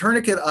put the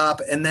tourniquet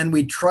up, and then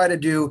we try to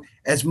do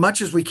as much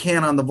as we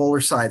can on the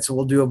volar side. So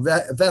we'll do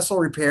a vessel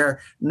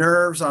repair,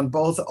 nerves on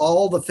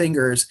all the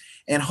fingers.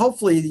 And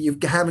hopefully you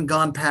haven't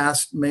gone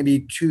past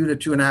maybe 2 to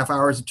 2.5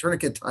 hours of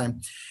tourniquet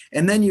time.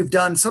 And then you've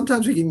done,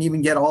 sometimes we can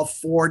even get all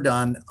 4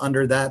 done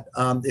under that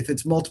if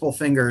it's multiple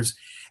fingers.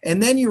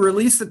 And then you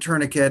release the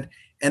tourniquet,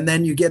 and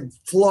then you get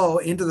flow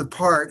into the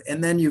part,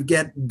 and then you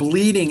get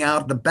bleeding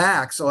out the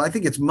back. So I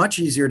think it's much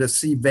easier to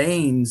see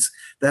veins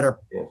that are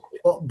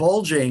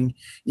bulging.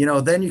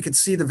 Then you can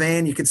see the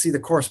vein, you can see the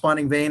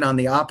corresponding vein on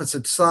the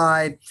opposite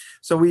side.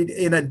 So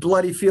in a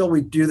bloody field,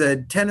 we do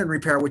the tendon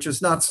repair, which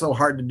is not so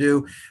hard to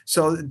do.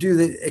 So do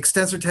the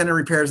extensor tendon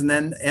repairs, and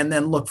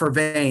then look for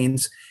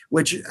veins,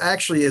 which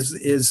actually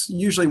is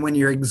usually when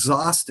you're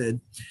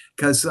exhausted,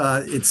 because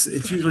it's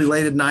usually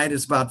late at night.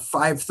 It's about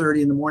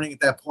 5:30 in the morning at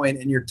that point,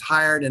 and you're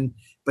tired.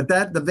 But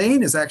the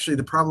vein is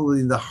actually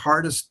probably the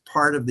hardest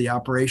part of the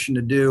operation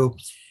to do,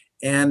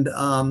 and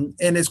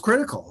it's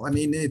critical. I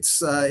mean,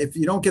 it's if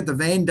you don't get the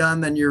vein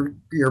done, then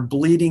you're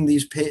bleeding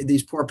these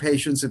poor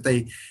patients. If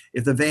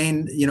the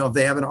vein, if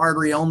they have an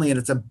artery only and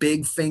it's a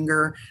big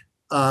finger,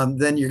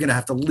 then you're going to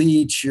have to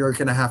leach. You're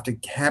going to have to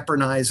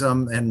heparinize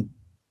them, and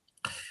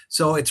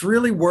so it's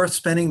really worth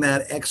spending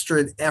that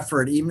extra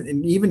effort,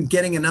 even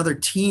getting another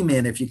team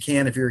in if you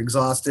can, if you're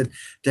exhausted,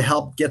 to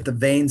help get the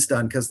veins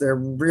done, because they're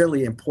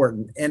really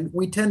important. And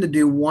we tend to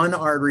do 1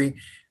 artery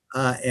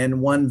and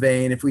 1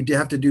 vein. If we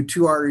have to do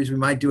 2 arteries, we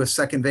might do a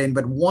second vein,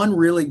 but 1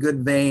 really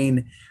good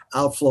vein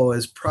outflow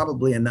is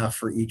probably enough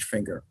for each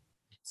finger.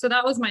 So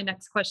that was my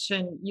next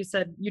question. You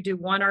said you do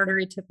 1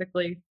 artery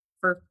typically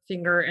per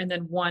finger and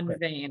then 1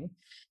 vein.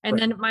 And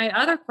then my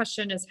other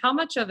question is, how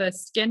much of a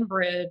skin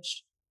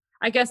bridge,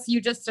 I guess you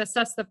just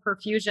assess the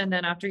perfusion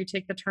then after you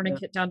take the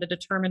tourniquet down to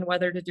determine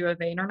whether to do a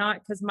vein or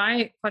not? Because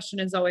my question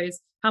is always,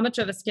 how much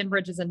of a skin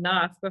bridge is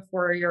enough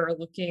before you're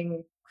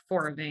looking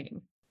for a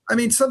vein? I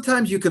mean,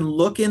 sometimes you can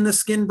look in the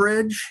skin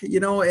bridge,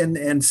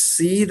 and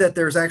see that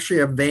there's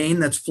actually a vein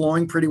that's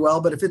flowing pretty well.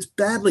 But if it's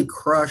badly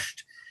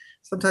crushed,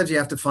 sometimes you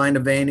have to find a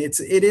vein. That's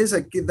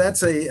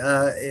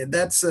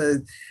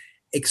a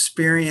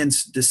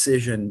experienced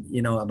decision,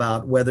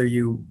 about whether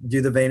you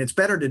do the vein. It's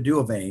better to do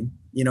a vein.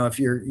 If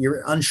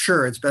you're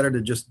unsure, it's better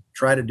to just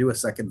try to do a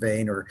second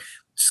vein or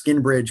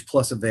skin bridge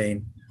plus a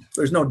vein.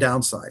 There's no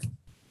downside.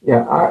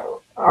 Yeah,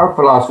 our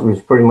philosophy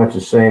is pretty much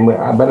the same. We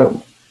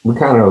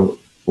kind of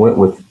went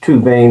with 2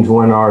 veins,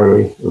 1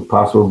 artery if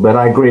possible. But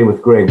I agree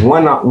with Greg.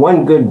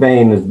 One good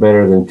vein is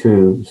better than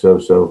 2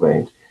 so-so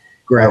veins.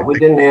 Great. We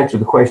didn't answer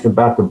the question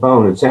about the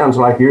bone. It sounds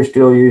like you're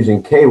still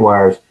using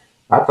K-wires.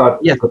 I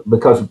thought,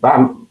 because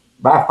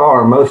by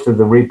far most of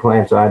the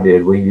replants I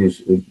did, we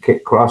used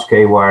cross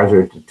K-wires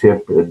or to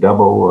tip a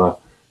double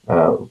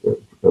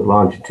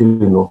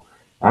longitudinal.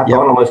 I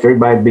thought almost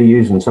everybody would be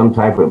using some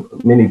type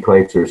of mini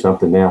plates or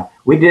something now.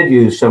 We did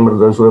use some of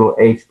those little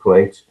H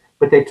plates,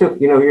 but they took,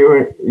 you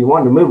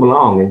wanted to move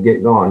along and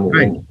get going.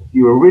 Right. And if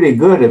you were really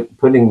good at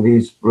putting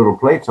these little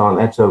plates on,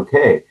 that's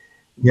okay.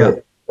 Yeah.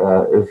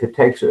 But if it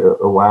takes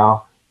a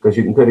while, because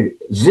you can put a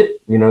zip,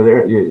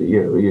 there,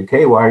 your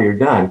K-wire, you're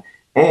done.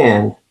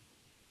 And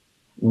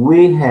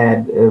we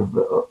had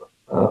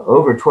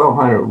over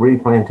 1,200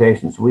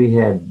 replantations. We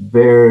had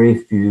very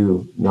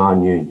few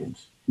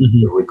non-unions.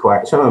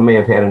 Mm-hmm. Some of them may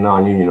have had a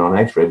non-union on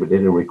X-ray, but they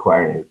didn't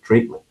require any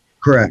treatment.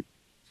 Correct.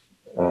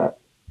 I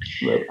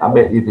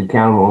bet you could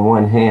count them on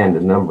one hand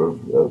the number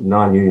of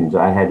non-unions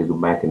I had to go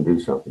back and do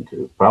something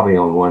to. Probably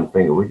on one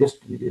finger.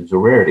 It's a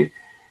rarity.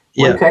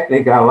 One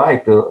technique I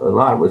liked a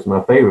lot, was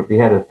my favorite. If you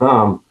had a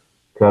thumb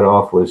cut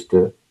off, was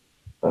to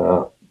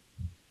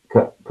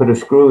put a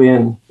screw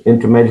in,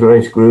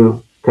 intermedullary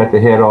screw, cut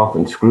the head off,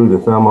 and screw the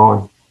thumb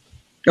on.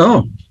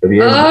 Oh,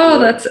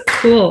 that's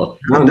cool.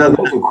 No,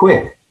 those are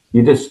quick.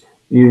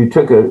 You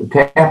took a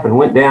tap and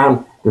went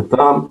down the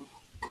thumb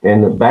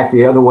and back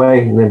the other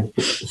way, and then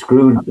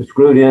screwed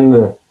in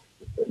the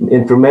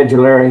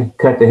intermedullary,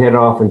 cut the head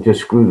off, and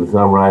just screwed the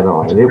thumb right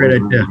on. And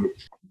Great idea.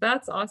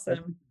 That's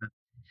awesome.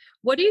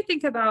 What do you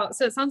think about,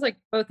 so it sounds like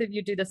both of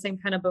you do the same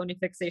kind of bony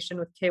fixation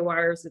with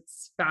K-wires.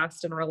 It's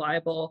fast and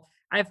reliable.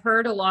 I've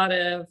heard a lot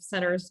of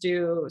centers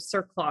do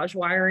cerclage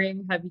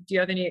wiring. Do you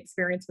have any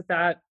experience with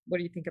that? What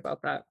do you think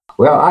about that?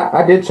 Well,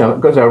 I did some,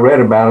 because I read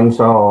about them,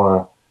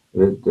 saw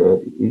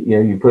that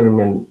you put them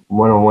in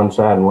one on one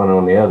side and one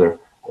on the other,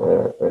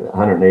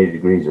 180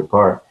 degrees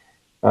apart.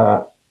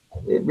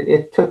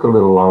 It took a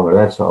little longer,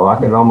 that's all. I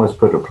could almost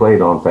put a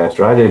plate on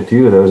faster. I did a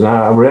few of those.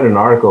 I read an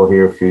article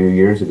here a few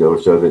years ago,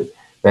 so that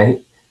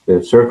the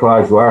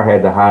cerclage wire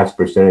had the highest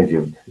percentage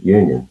of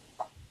union.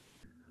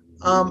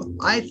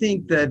 I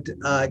think that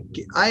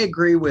I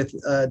agree with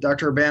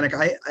Dr. Urbanek.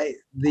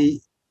 The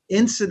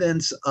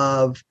incidence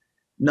of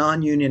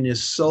non-union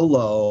is so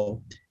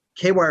low.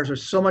 K-wires are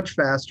so much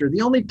faster.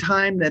 The only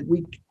time that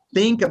we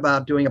think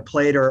about doing a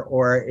plate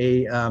or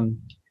a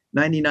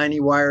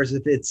 90-90 wire is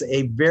if it's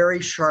a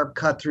very sharp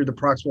cut through the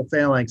proximal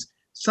phalanx.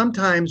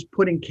 sometimes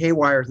putting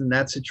K-wires in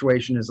that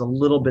situation is a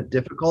little bit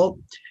difficult,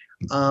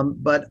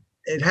 but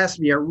it has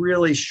to be a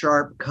really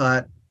sharp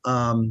cut.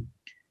 But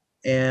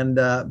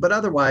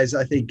otherwise,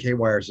 I think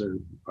K-wires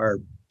are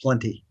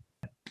plenty.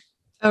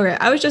 Okay,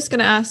 I was just going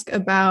to ask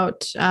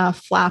about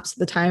flaps at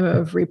the time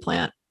of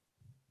replant.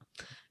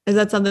 Is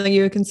that something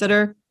you would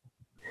consider?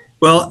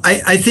 Well,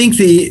 I think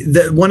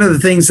the one of the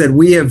things that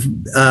we have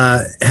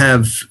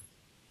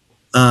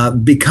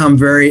become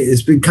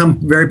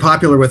very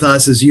popular with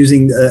us is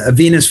using a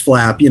venous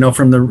flap,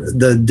 from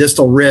the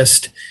distal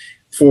wrist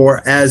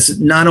as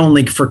not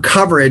only for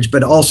coverage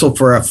but also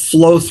for a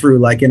flow through,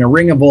 like in a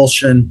ring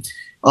avulsion.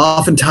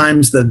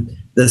 Oftentimes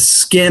the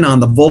skin on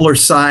the volar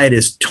side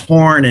is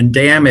torn and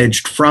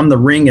damaged from the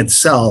ring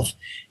itself.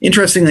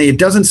 Interestingly, it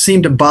doesn't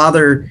seem to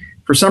bother,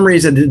 for some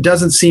reason, it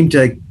doesn't seem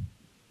to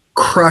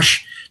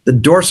crush the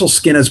dorsal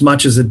skin as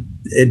much as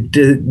it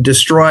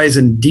destroys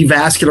and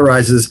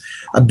devascularizes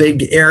a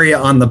big area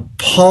on the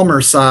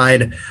palmar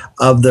side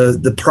of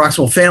the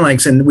proximal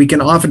phalanx. And we can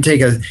often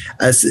take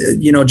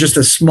just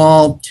a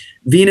small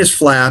venous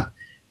flap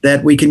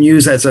that we can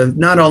use as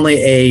not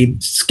only a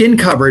skin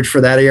coverage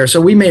for that area. So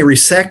we may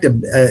resect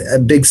a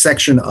big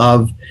section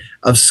of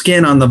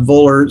skin on the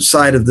volar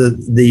side of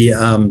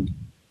the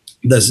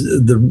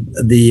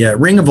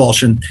ring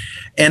avulsion,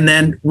 and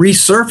then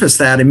resurface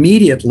that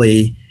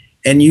immediately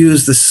and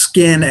use the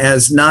skin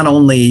as not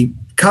only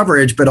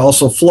coverage but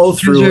also flow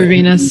through.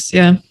 Venous,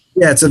 yeah.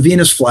 Yeah, it's a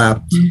venous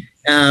flap.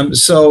 Mm-hmm.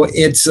 So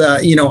it's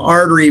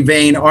artery,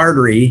 vein,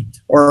 artery,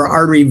 or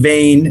artery,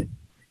 vein,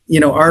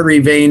 artery,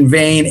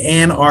 vein,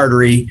 and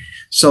artery,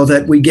 so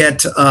that we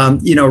get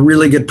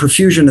really good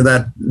perfusion of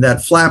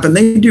that flap, and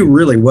they do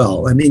really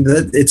well. I mean,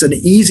 it's an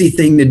easy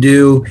thing to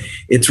do.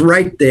 It's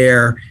right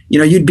there.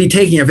 You'd be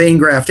taking a vein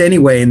graft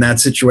anyway in that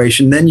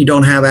situation. Then you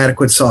don't have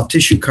adequate soft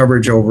tissue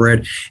coverage over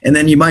it, and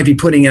then you might be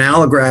putting an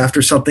allograft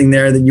or something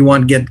there that you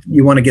want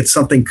to get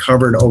something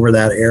covered over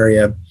that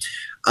area,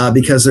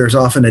 because there's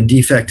often a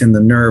defect in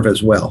the nerve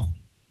as well.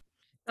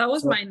 That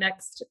was my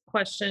next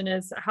question,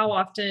 is how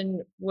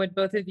often would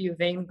both of you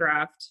vein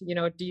graft?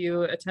 Do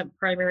you attempt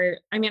primary?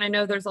 I mean, I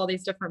know there's all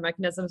these different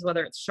mechanisms,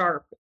 whether it's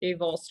sharp,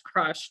 avulsed,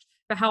 crushed,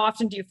 but how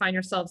often do you find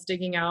yourselves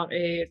digging out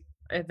a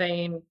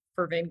vein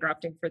for vein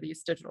grafting for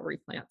these digital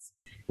replants?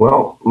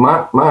 Well,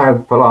 my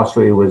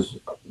philosophy was,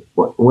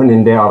 when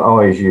in doubt,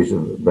 always use a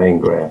vein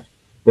graft.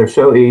 They're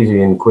so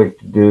easy and quick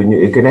to do. And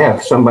you could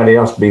have somebody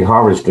else be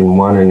harvesting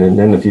one, and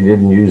then if you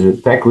didn't use it,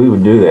 in fact, we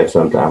would do that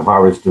sometime,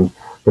 harvest them,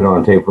 put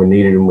on tape when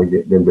needed, and we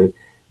did them.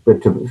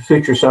 But to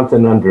suture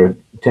something under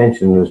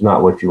tension is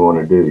not what you want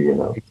to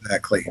do,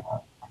 Exactly.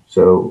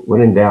 So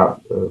when in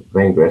doubt,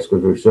 vein grafts,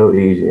 because they're so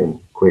easy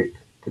and quick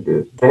to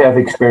do. They have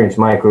experienced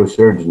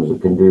microsurgeons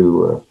that can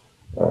do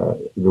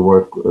the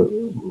work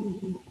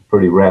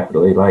pretty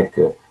rapidly. Like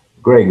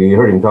Greg, you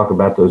heard him talk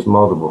about those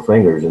multiple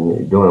fingers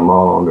and doing them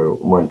all under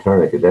one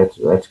tourniquet.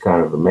 That's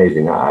kind of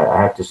amazing.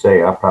 I have to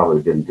say, I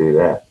probably didn't do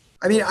that.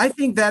 I mean, I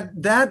think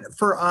that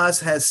for us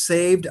has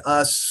saved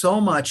us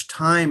so much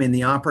time in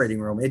the operating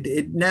room. It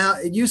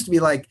used to be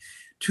like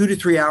 2 to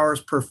 3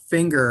 hours per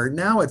finger.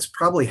 Now it's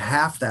probably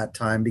half that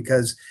time,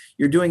 because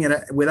you're doing it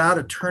without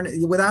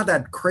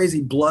that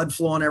crazy blood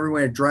flowing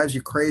everywhere. It drives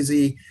you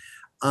crazy.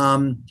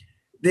 On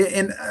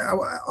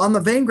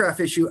the vein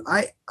graft issue,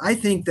 I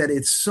think that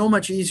it's so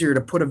much easier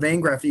to put a vein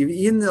graft,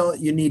 even though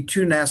you need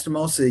 2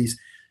 anastomoses.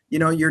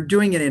 You're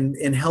doing it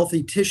in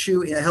healthy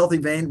tissue, in a healthy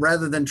vein,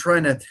 rather than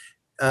trying to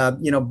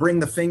bring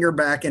the finger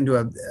back into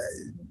a,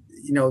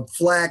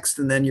 flexed,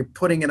 and then you're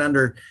putting it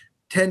under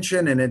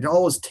tension, and it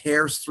always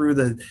tears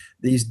through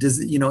these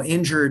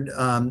injured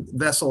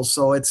vessels.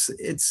 So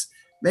it's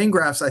vein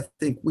grafts, I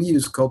think we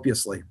use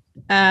copiously.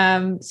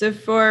 So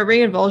for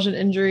ring avulsion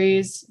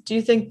injuries, do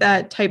you think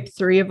that type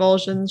 3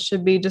 avulsions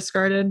should be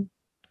discarded?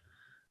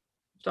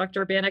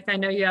 Dr. Bannock, I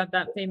know you have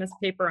that famous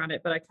paper on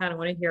it, but I kind of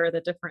want to hear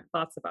the different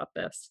thoughts about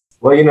this.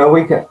 Well,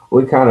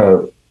 we kind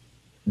of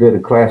did a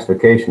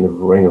classification of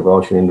ring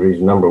avulsion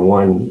injuries. Number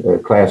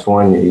 1, class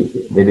 1,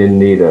 they didn't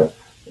need a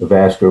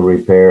vascular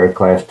repair.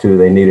 Class 2,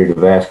 they needed a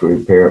vascular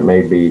repair. It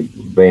may be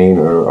vein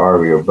or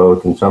artery or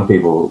both. And some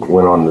people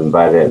went on to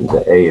divide that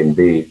into A and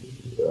B,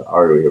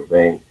 artery or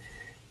vein.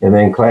 And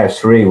then class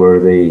 3 were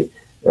the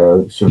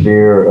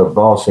severe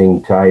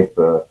avulsing type,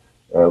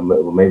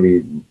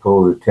 maybe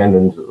pull the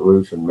tendons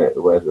loose and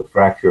with a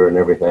fracture and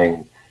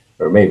everything,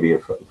 or maybe a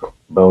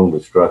bone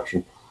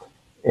destruction.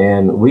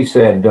 And we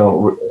said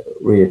don't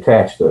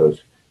reattach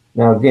those.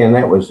 Now, again,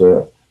 that was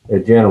a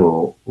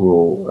general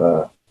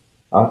rule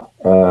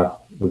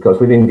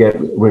because we didn't get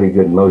really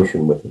good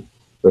motion with them.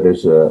 But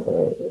as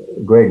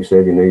Greg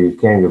said, you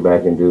can go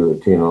back and do a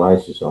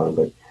tenolysis on it.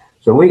 But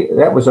so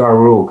that was our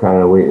rule,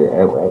 kind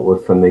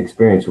of. From the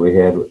experience we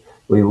had,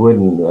 we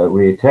wouldn't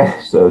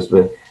reattach those.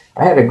 But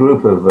I had a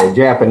group of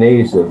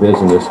Japanese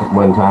visiting us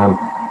one time,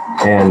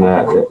 and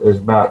there's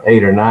about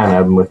 8 or 9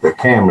 of them with their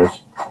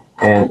cameras.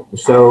 And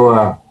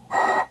so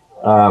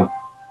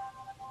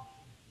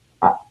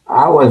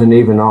I wasn't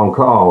even on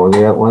call.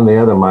 One of the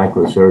other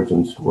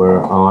microsurgeons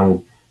were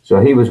on, So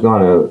he was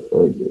going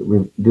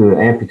to do an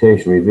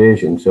amputation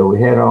revision. So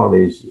we had all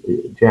these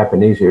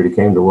Japanese here that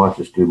came to watch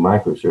us do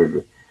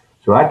microsurgery.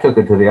 So I took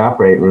it to the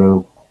operating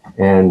room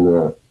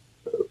and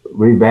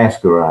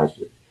revascularized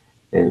it.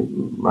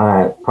 And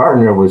my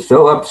partner was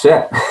so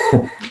upset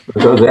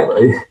because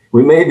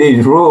we made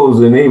these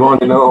rules and he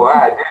wanted to know why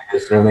I did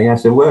this and everything. I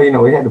said, well,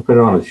 we had to put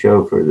it on a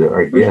show for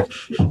our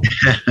guests.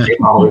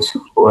 Came all this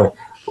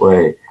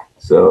way.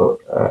 So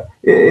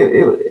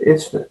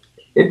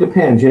it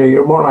depends.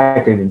 You're more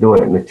likely to do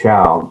it in a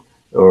child,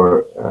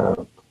 or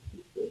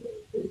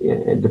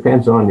it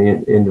depends on the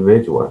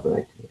individual, I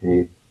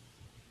think.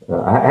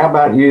 How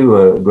about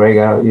you, Greg?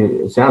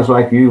 It sounds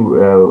like you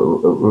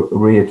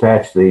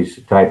reattach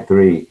these type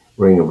 3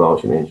 ring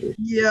avulsion injuries.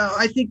 Yeah,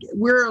 I think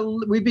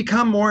we've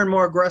become more and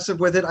more aggressive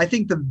with it. I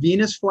think the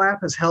venous flap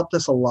has helped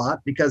us a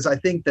lot, because I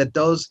think that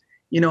those,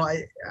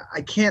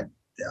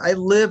 I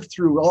lived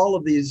through all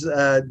of these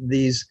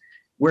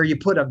where you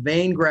put a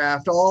vein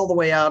graft all the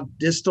way out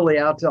distally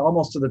out to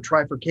almost to the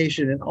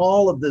trifurcation, and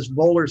all of this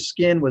volar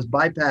skin was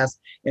bypassed,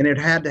 and it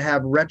had to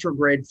have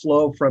retrograde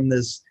flow from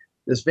this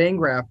vein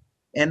graft.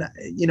 And,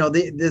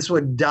 this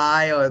would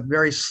die a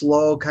very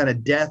slow kind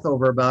of death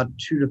over about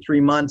 2 to 3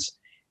 months.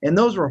 And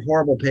those were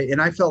horrible.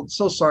 And I felt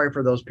so sorry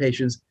for those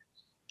patients.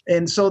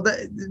 And so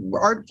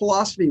our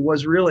philosophy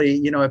was really,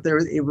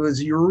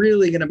 you're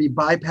really going to be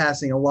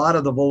bypassing a lot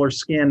of the volar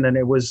skin, and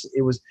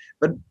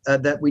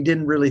that we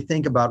didn't really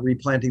think about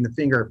replanting the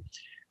finger.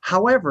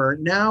 However,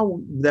 now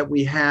that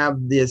we have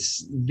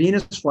this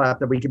venous flap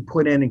that we can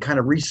put in and kind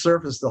of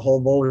resurface the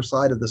whole volar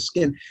side of the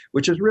skin,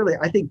 which is really,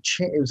 I think,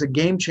 it was a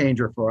game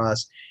changer for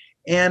us.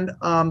 And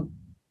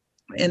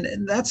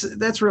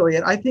that's really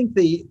it. I think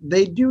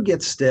they do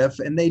get stiff,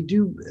 and they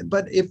do,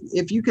 but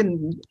if you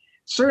can,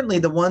 certainly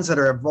the ones that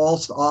are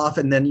avulsed off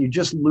and then you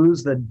just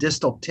lose the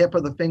distal tip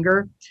of the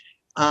finger,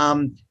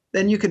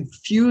 then you can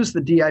fuse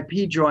the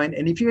DIP joint.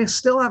 And if you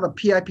still have a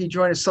PIP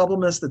joint, a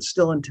sublimus that's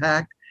still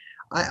intact,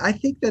 I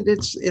think that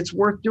it's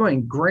worth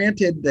doing.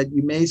 Granted that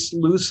you may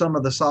lose some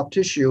of the soft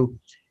tissue,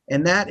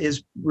 and that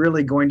is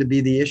really going to be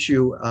the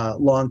issue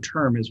long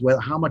term, is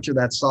how much of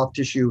that soft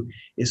tissue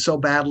is so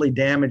badly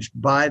damaged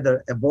by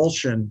the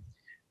avulsion,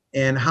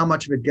 and how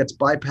much of it gets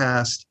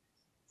bypassed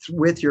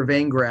with your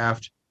vein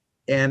graft.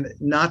 And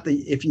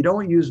if you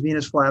don't use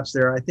venous flaps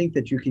there, I think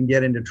that you can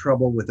get into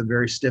trouble with a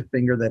very stiff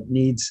finger that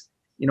needs,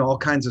 all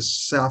kinds of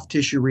soft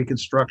tissue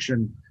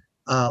reconstruction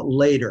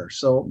later.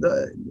 So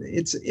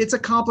it's a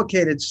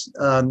complicated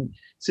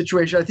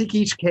situation. I think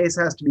each case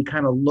has to be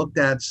kind of looked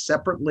at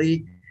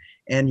separately,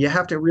 and you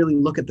have to really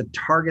look at the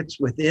targets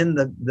within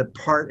the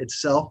part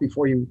itself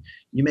before you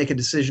make a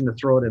decision to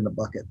throw it in the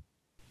bucket.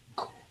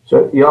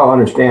 So y'all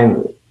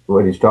understand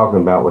what he's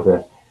talking about with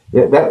that.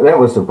 That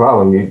was the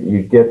problem.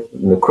 You get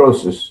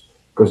necrosis,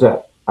 because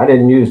I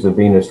didn't use the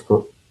venous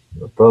flow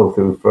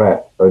through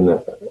flap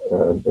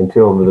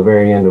until the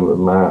very end of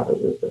my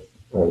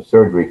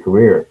surgery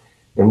career.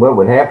 And what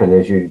would happen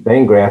is your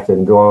vein graft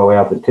didn't go all the way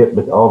out the tip,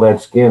 but all that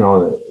skin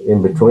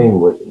in between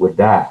would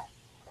die,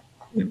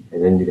 and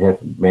then you'd have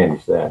to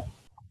manage that.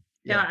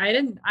 Yeah,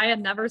 I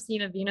had never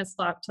seen a venous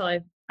flap till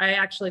I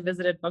actually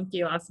visited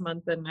Bunkie last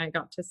month, and I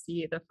got to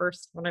see the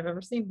first one I've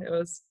ever seen. It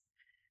was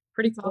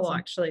pretty cool, awesome.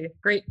 Actually.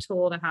 Great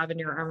tool to have in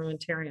your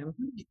armamentarium.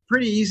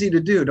 Pretty easy to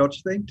do, don't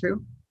you think,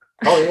 too?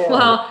 Oh, yeah.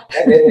 Well,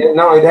 and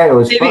not only that, it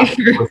was fun.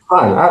 It was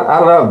fun. I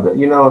loved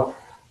it.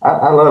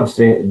 I love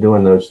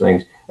doing those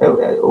things.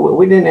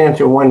 We didn't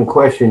answer one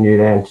question you'd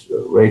answer,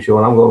 Rachel,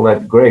 and I'm going to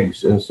let Greg,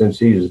 since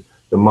he's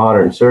the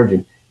modern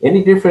surgeon.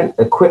 Any different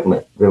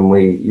equipment than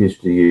we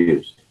used to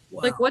use?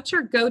 Wow. Like, what's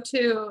your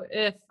go-to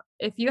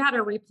if you had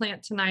a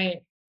replant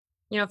tonight?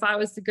 If I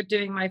was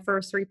doing my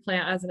first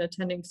replant as an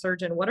attending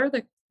surgeon, what are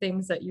the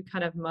things that you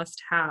kind of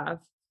must have?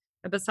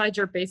 Besides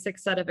your basic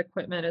set of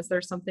equipment, is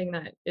there something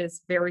that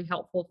is very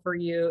helpful for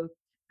you?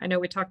 I know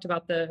we talked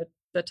about the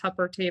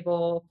Tupper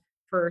table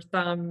for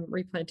thumb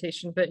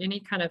replantation, but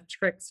any kind of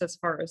tricks as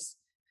far as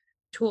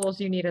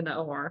tools you need in the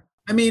OR?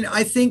 I mean,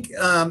 I think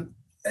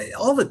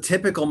all the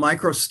typical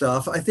micro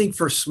stuff. I think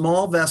for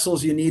small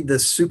vessels, you need the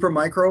super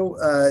micro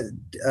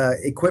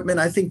equipment.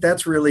 I think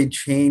that's really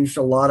changed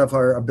a lot of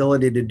our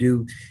ability to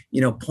do,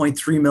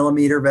 0.3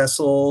 millimeter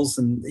vessels,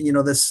 and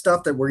this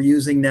stuff that we're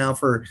using now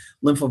for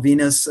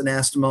lymphovenous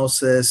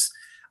anastomosis.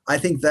 I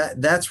think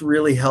that's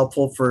really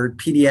helpful for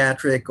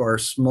pediatric or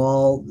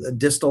small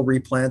distal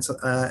replants.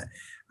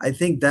 I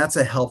think that's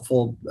a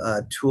helpful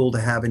tool to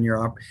have in your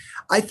arm.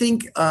 I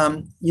think,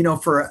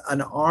 for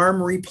an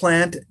arm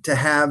replant to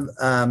have,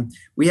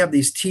 we have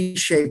these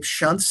T-shaped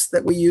shunts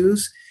that we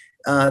use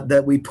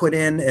that we put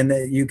in,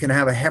 and you can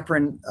have a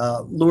heparin,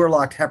 lure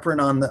locked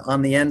heparin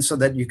on the end, so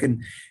that you can,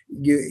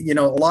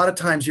 a lot of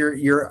times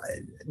you're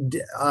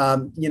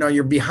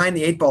behind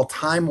the 8 ball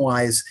time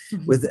wise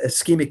with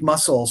ischemic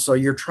muscle. So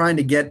you're trying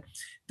to get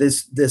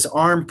this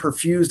arm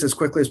perfused as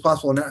quickly as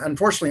possible. And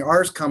unfortunately,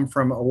 ours come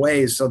from a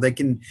ways, so there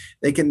can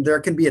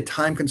be a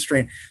time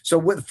constraint. So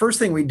the first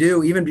thing we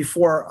do, even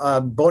before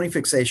bony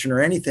fixation or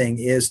anything,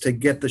 is to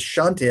get the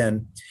shunt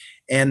in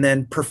and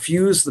then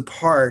perfuse the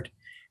part.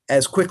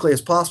 as quickly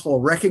as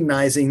possible,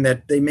 recognizing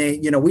that they may,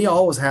 we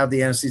always have the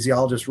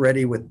anesthesiologist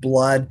ready with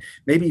blood,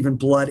 maybe even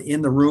blood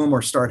in the room,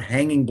 or start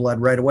hanging blood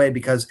right away,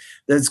 because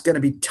there's going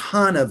to be a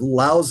ton of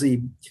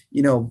lousy,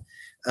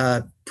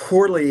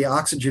 poorly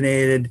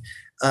oxygenated,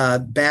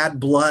 bad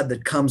blood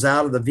that comes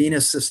out of the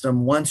venous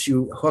system once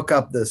you hook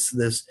up this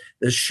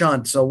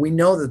shunt. So we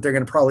know that they're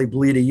going to probably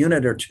bleed a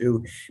unit or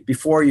two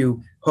before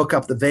you hook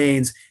up the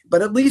veins.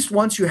 But at least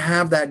once you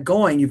have that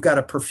going, you've got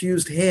a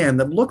perfused hand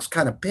that looks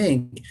kind of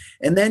pink.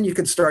 And then you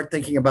can start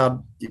thinking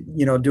about,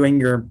 doing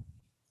your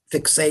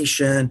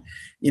fixation,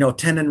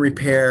 tendon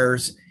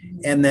repairs.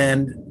 And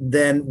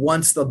then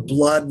once the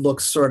blood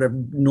looks sort of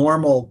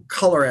normal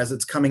color as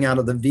it's coming out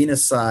of the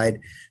venous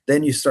side,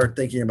 then you start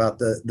thinking about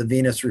the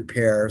venous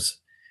repairs.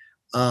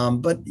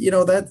 But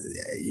that,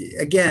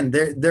 again,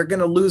 they're going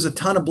to lose a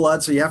ton of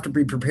blood, so you have to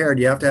be prepared.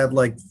 You have to have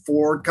like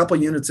couple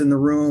units in the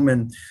room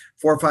and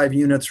 4 or 5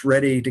 units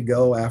ready to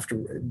go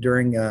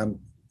during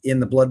in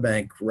the blood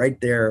bank right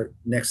there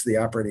next to the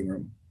operating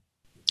room.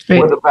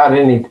 Great. What about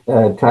any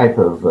type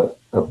of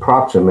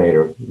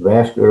approximator,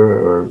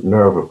 vascular or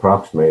nerve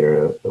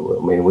approximator? I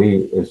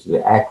mean, is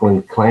the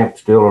Ackland clamp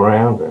still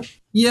around?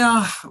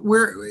 Yeah,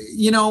 we're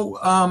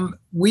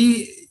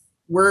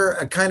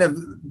a kind of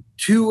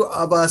 2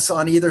 of us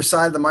on either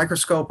side of the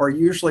microscope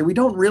we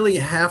don't really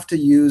have to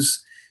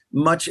use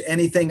much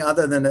anything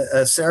other than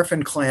a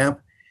Seraphim clamp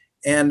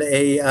and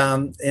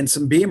and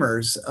some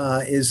beamers.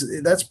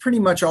 That's pretty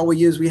much all we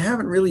use. We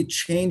haven't really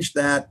changed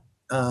that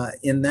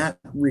in that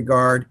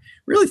regard.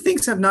 Really,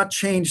 things have not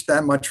changed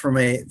that much from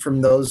the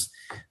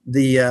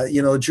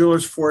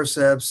jeweler's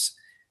forceps.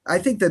 I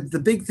think that the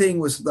big thing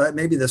was that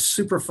maybe the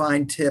super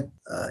fine tip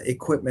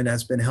equipment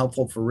has been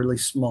helpful for really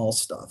small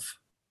stuff.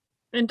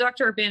 And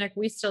Dr. Urbanek,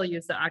 we still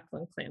use the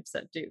Ackland clamps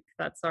at Duke.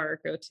 That's our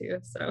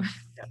go-to. So,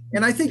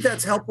 and I think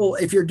that's helpful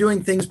if you're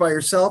doing things by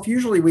yourself.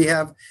 Usually we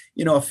have,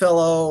 a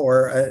fellow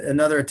or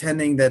another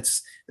attending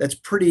that's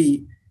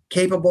pretty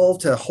capable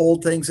to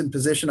hold things in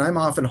position. I'm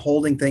often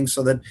holding things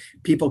so that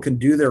people can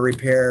do their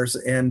repairs.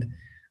 And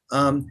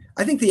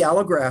I think the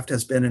allograft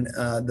has been,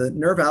 the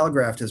nerve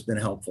allograft has been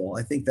helpful.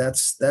 I think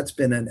that's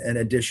been an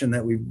addition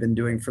that we've been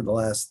doing for the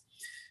last,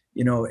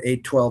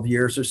 8, 12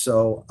 years or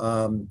so.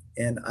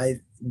 And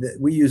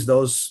we use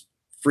those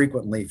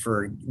frequently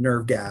for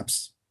nerve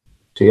gaps.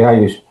 See,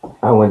 I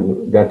went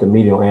and got the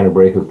medial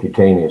antebrachial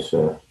cutaneous.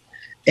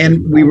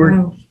 And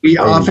we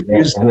often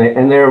use, and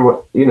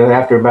they're,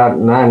 after about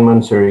 9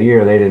 months or a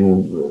year, they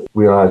didn't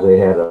realize they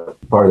had a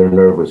part of their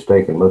nerve was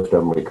taken. Most of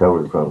them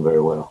recovered from it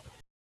very well.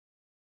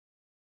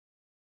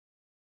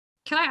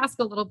 Can I ask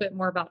a little bit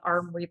more about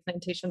arm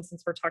replantation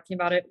since we're talking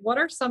about it? What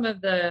are some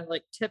of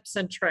the tips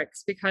and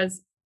tricks?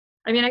 Because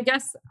I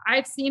guess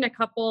I've seen a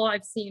couple.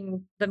 I've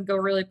seen them go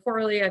really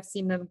poorly. I've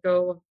seen them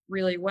go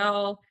really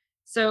well.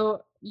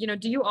 So,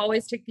 do you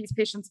always take these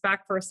patients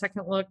back for a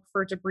second look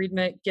for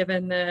debridement,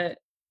 given the,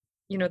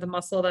 the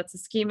muscle that's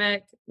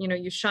ischemic?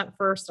 You shunt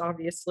first,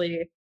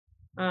 obviously.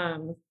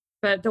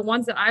 But the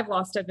ones that I've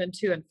lost have been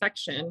to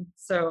infection.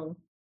 So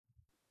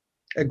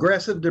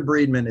aggressive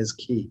debridement is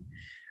key,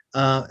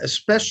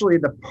 especially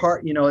the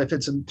part, if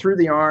it's through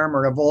the arm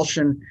or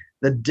avulsion,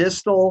 the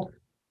distal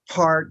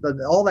part,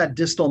 all that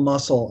distal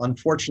muscle,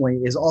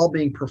 unfortunately, is all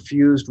being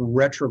perfused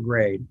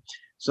retrograde.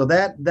 So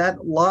that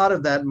lot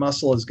of that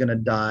muscle is going to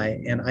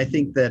die. And I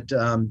think that,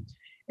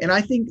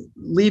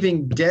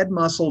 leaving dead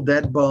muscle,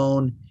 dead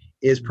bone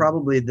is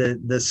probably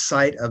the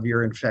site of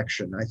your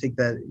infection. I think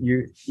that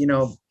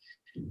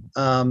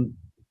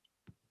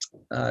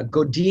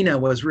Godina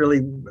was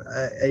really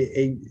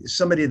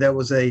somebody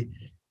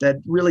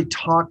that really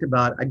talked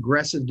about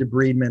aggressive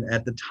debridement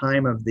at the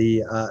time of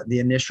the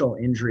initial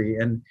injury,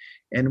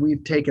 and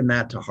we've taken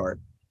that to heart.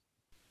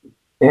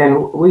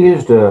 And we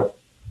used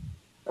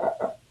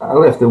I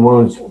left the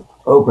wounds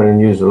open and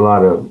used a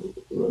lot of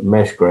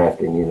mesh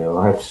grafting.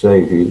 I have to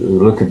say, if you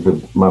look at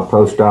my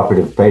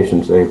post-operative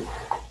patients, they've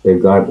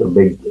got a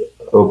big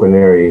open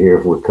area here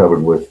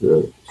covered with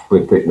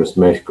split thickness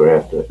mesh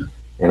graft,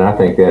 and I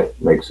think that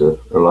makes a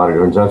lot of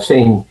difference. I've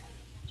seen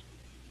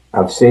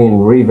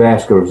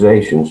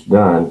revascularizations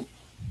done,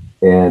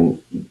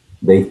 and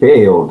they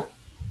failed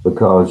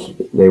because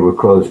they were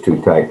closed too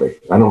tightly.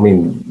 I don't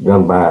mean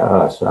done by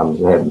us. I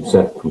had them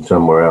sent from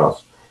somewhere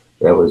else.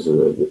 That was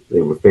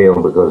they were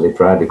failed because they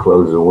tried to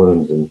close the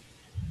wounds, and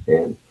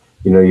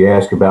you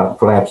ask about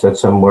flaps.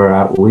 That's somewhere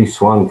out. We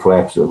swung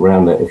flaps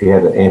around if you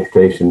had an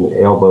amputation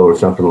elbow or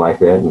something like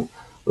that, and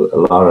a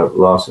lot of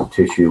loss of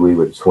tissue, we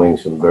would swing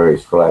some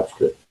various flaps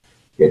to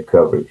get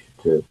coverage.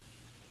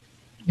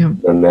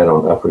 Done that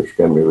on upper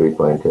extremity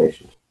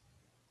replantations.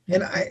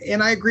 And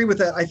I agree with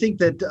that. I think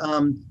that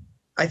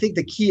I think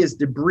the key is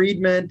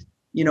debridement.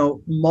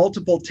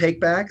 Multiple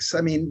takebacks.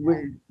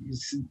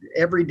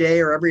 Every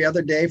day or every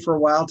other day for a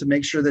while to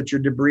make sure that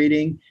you're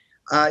debriding.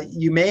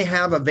 You may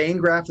have a vein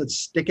graft that's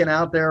sticking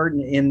out there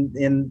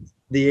in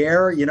the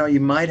air. You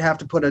might have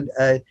to put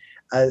a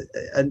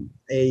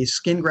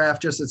skin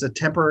graft just as a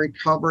temporary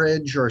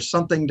coverage or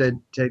something to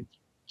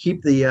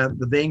keep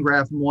the vein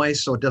graft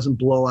moist so it doesn't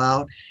blow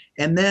out.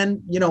 And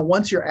then,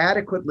 once you're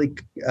adequately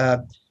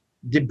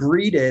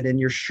debrided and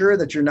you're sure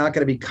that you're not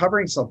going to be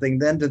covering something,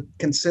 then to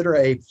consider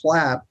a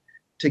flap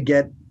to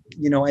get,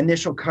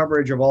 initial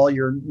coverage of all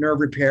your nerve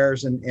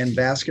repairs and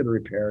vascular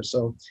repairs.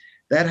 So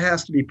that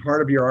has to be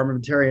part of your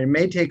armamentarium. It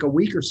may take a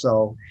week or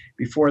so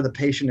before the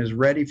patient is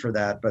ready for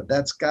that, but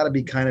that's got to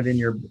be kind of in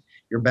your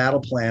battle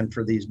plan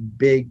for these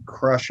big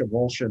crush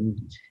avulsion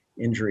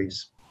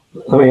injuries.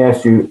 Let me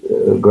ask you,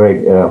 Greg,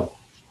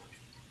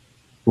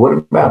 what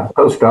about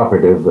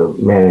post-operative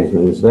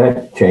management? Is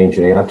that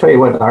changing? I'll tell you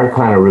what our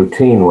kind of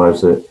routine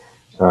was that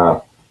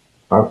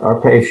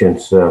our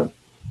patients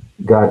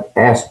got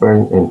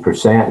aspirin and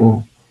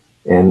Persantin,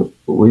 and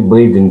we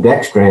believed in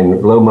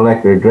dextran, low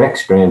molecular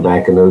dextran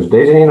back in those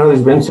days. And,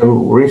 there's been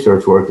some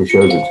research work that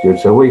shows it's good.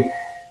 So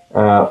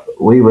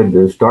we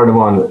would start them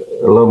on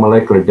low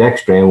molecular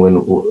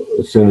dextran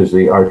as soon as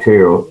the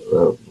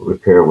arterial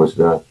repair was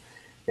done.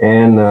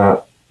 And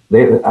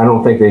I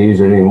don't think they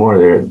use it anymore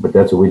there, but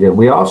that's what we did.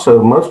 We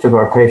also, most of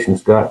our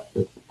patients got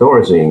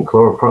thorazine,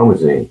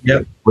 chlorpromazine,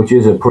 yep, which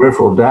is a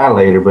peripheral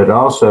dilator, but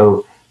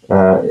also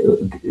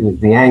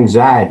the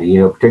anxiety,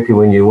 particularly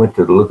when you went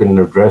to look in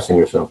their dressing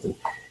or something.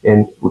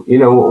 And,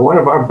 one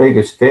of our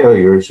biggest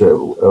failures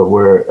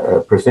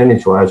were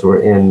percentage-wise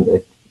were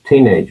in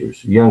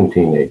teenagers, young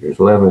teenagers,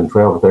 11 and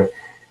 12,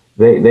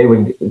 13. They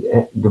would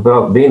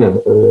develop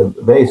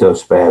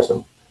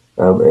vasospasm.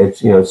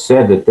 It's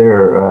said that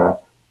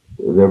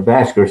their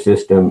vascular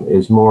system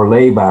is more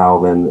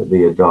labile than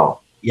the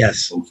adult.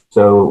 Yes.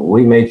 So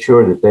we made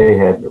sure that they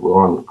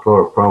were on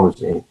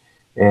chlorpromazine.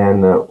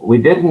 And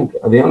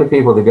the only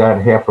people that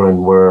got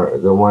heparin were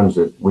the ones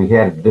that we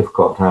had a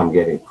difficult time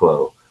getting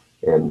flow.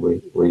 And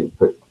we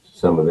put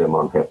some of them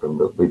on heparin,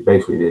 but we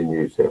basically didn't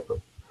use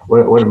heparin.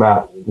 What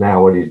about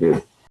now? What do you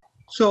do?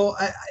 So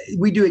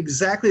we do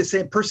exactly the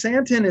same.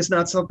 Persantin is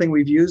not something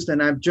we've used,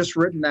 and I've just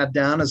written that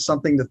down as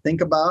something to think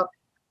about.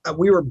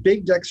 We were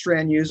big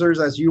dextran users,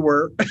 as you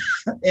were.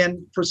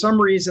 And for some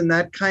reason,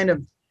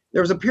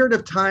 there was a period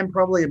of time,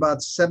 probably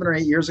about 7 or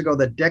 8 years ago,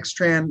 that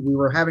dextran, we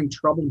were having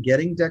trouble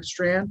getting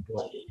dextran.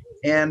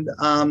 And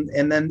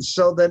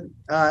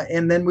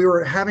then we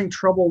were having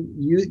trouble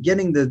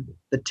getting the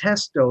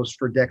test dose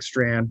for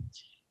dextran.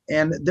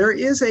 And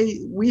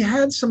we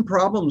had some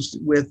problems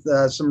with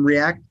some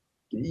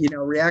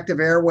reactive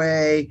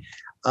airway,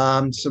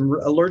 some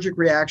allergic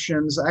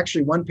reactions.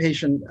 Actually, one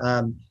patient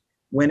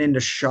went into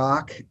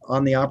shock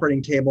on the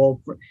operating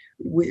table.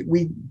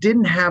 We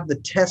didn't have the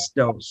test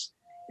dose.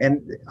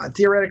 And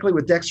theoretically,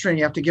 with dextran,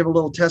 you have to give a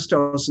little test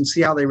dose and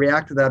see how they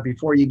react to that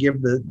before you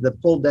give the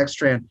full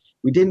dextran.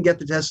 We didn't get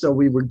the test dose.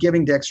 We were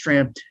giving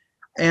dextran.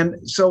 And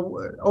so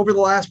over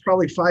the last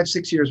probably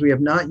 5-6 years, we have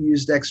not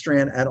used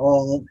dextran at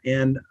all.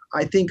 And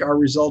I think our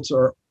results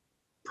are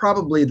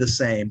probably the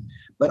same.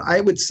 But I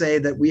would say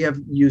that we have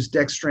used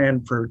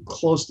dextran for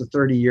close to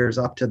 30 years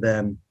up to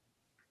then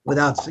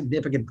without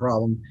significant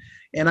problem.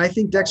 And I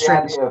think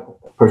dextran...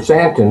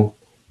 Persantin,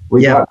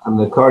 we got from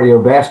the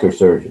cardiovascular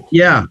surgeons.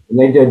 Yeah. And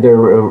they did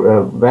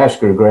their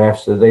vascular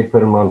grafts, so they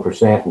put them on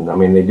Persantin. I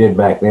mean, they did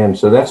back then.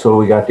 So that's where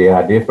we got the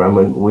idea from.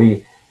 And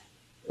we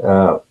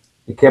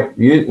kept,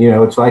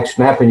 it's like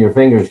snapping your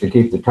fingers to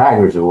keep the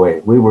tigers away.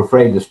 We were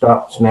afraid to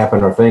stop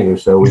snapping our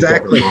fingers. So we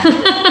exactly.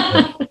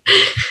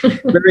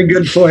 Very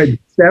good point.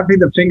 Snapping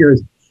the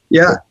fingers.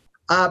 Yeah.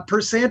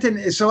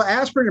 Persantin, so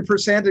aspirin and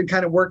Persantin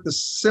kind of work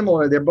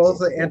similar. They're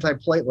both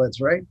antiplatelets,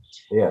 right?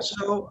 Yes.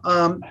 So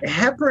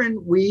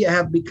heparin, we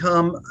have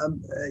become,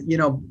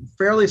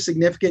 fairly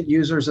significant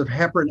users of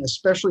heparin,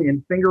 especially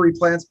in finger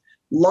replants.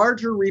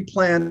 Larger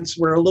replants,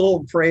 we're a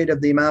little afraid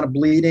of the amount of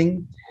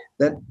bleeding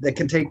that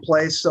can take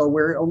place. So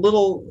we're a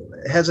little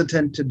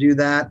hesitant to do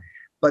that.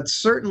 But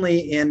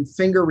certainly in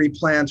finger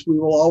replants, we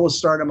will always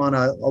start them on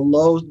a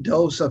low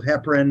dose of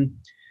heparin,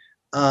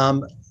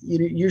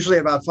 usually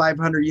about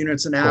 500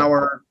 units an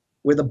hour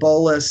with a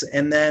bolus,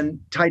 and then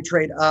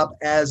titrate up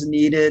as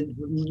needed.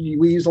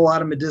 We use a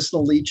lot of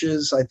medicinal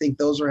leeches. I think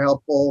those are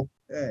helpful.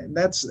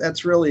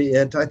 That's really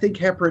it. I think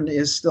heparin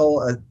is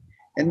still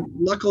and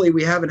luckily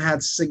we haven't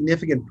had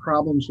significant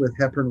problems with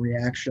heparin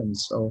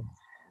reactions. So,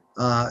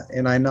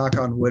 and I knock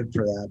on wood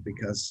for that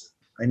because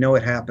I know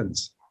it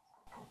happens.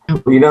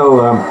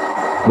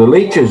 The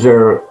leeches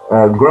are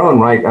growing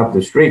right up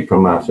the street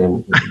from us.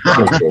 And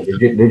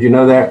did you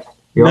know that?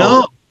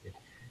 No.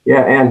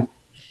 Yeah, and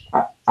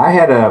I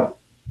had a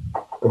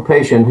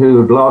patient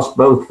who had lost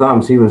both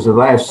thumbs. He was the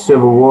last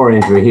Civil War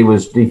injury. He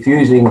was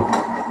defusing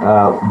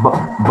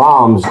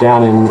bombs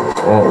down in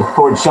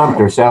Fort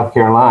Sumter, South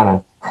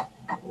Carolina.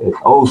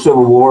 Old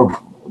Civil War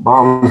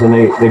bombs, and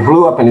they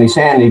blew up in his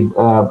hand. He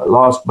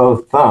lost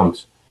both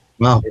thumbs.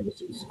 Wow.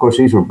 Of course,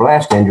 these were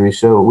blast injuries,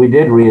 so we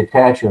did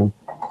reattach him,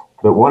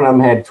 but one of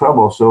them had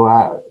trouble, so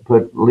I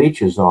put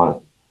leeches on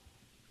it.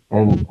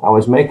 And I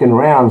was making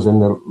rounds,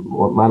 and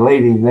my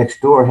lady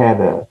next door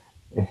had a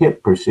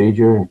hip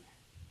procedure, and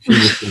she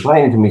was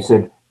complaining to me,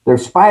 said,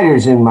 "There's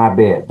spiders in my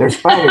bed. There's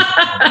spiders."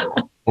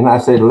 And I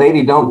said,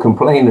 "Lady, don't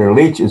complain. There are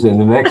leeches in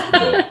the next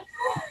bed."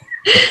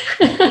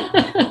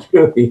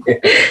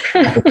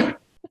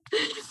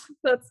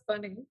 That's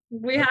funny.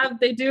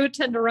 They do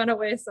tend to run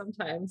away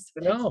sometimes.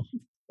 No.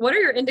 What are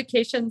your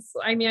indications?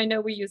 I mean, I know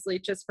we use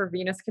leeches for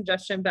venous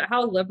congestion, but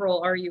how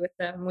liberal are you with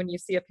them when you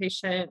see a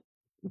patient?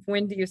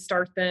 When do you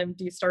start them?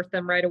 Do you start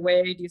them right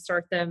away? Do you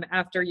start them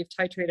after you've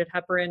titrated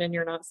heparin and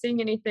you're not seeing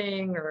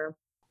anything? Or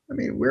I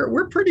mean,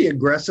 we're pretty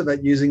aggressive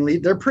at using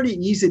lead. They're pretty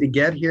easy to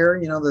get here.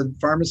 You know, the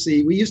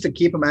pharmacy, we used to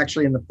keep them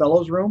actually in the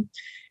fellows room.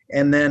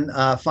 And then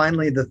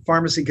finally the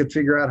pharmacy could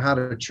figure out how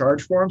to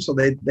charge for them. So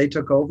they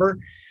took over.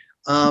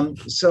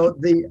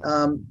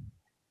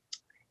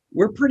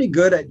 We're pretty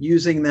good at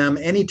using them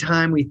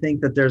anytime we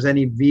think that there's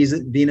any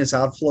venous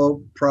outflow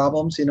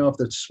problems, you know, if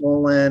they're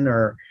swollen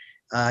or,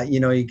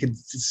 you could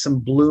some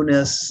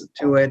blueness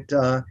to it.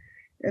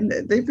 And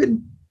they've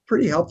been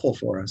pretty helpful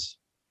for us.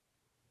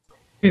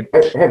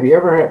 Have you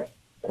ever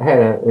had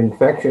an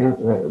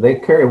infection? They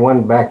carry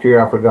one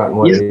bacteria. I've forgotten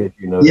what it is.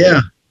 You know. Yeah,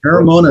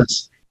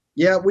 Aeromonas.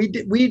 Yeah,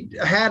 we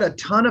had a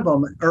ton of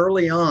them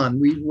early on.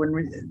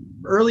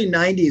 Early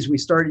 90s, we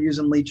started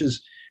using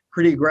leeches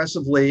pretty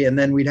aggressively, and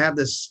then we'd have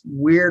this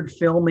weird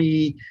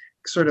filmy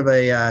sort of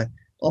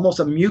almost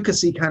a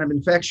mucousy kind of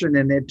infection,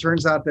 and it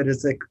turns out that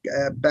it's a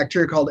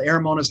bacteria called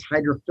Aeromonas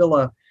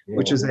hydrophila,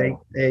 which is a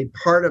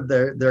part of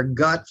their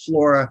gut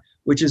flora,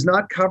 which is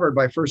not covered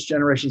by first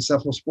generation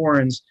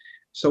cephalosporins.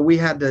 So we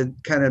had to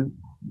kind of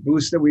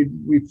boost it. We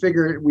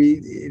figured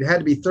it had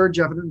to be third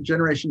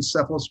generation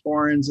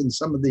cephalosporins and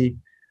some of the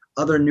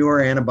other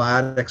newer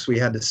antibiotics we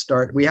had to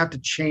start. We have to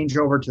change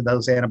over to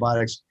those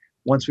antibiotics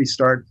once we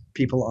start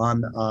people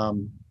on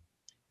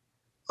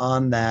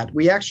that.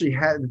 We actually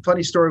had a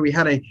funny story. We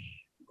had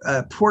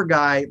a poor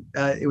guy.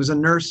 It was a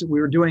nurse.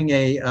 We were doing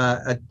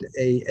an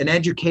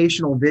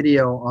educational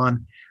video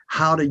on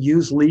how to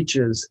use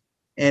leeches,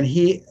 and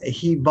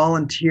he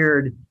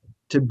volunteered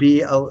to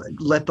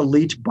let the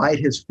leech bite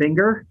his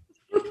finger,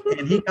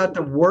 and he got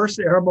the worst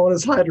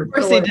Aeromonas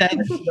hydrophila.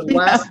 It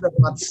lasted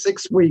about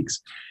 6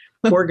 weeks.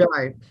 Poor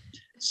guy.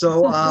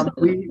 So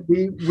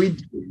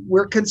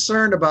we're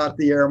concerned about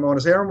the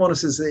Aeromonas.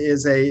 Aeromonas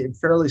is a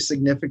fairly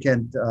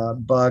significant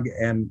bug,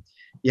 and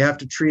you have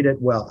to treat it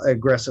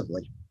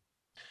aggressively.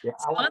 Yeah,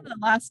 so one of the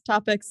last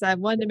topics I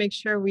wanted to make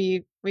sure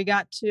we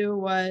got to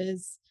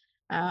was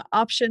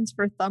options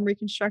for thumb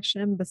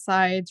reconstruction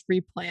besides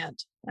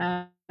replant,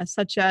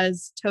 such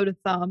as toe to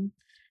thumb,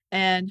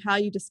 and how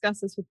you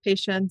discuss this with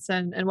patients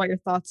and what your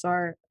thoughts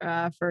are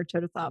for toe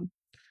to thumb.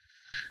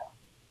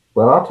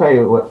 Well, I'll tell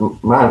you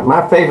what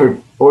my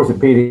favorite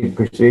orthopedic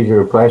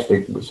procedure or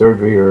plastic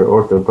surgery or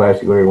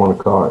orthoplastic, whatever you want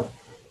to call it,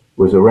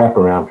 was a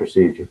wraparound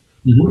procedure,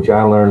 which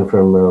I learned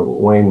from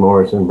Wayne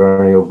Morris and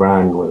Bernie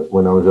O'Brien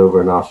when I was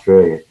over in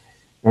Australia.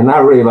 And I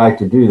really like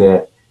to do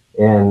that.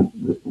 And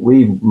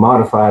we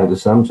modified it to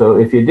some. So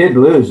if you did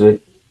lose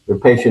it, the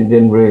patient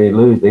didn't really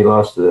lose. They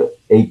lost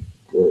 8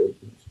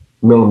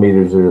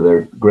 millimeters of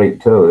their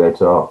great toe,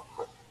 that's all.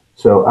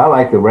 So I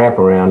like the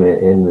wraparound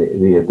in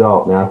the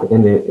adult. Now,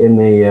 in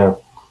the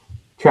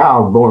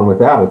child born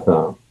without a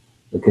thumb,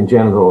 the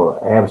congenital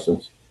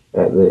absence,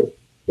 the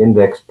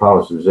index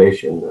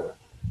pollicization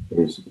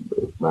is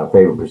my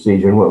favorite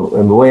procedure.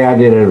 And the way I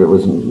did it, it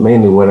was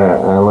mainly what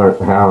I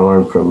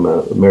learned from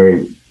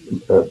Mary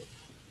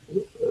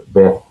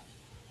Beth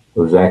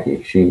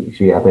Ozaki.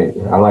 She I think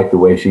I like the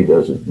way she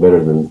does it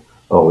better than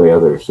all the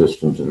other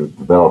systems that have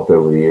developed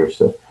over the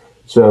years.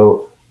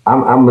 So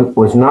I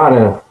was not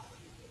a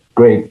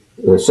great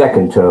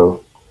second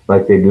toe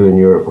like they do in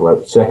Europe,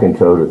 like second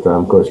toe to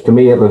thumb, because to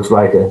me it looks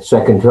like a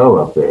second toe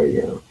up there.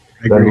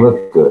 Doesn't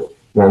look good.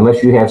 Now,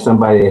 unless you have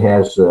somebody that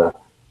has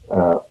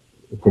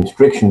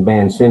constriction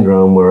band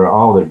syndrome where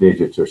all their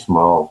digits are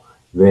small,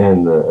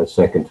 then a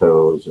second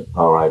toe is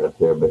all right up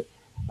there. But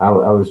I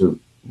was a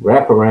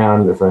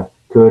wraparound if I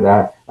could.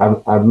 I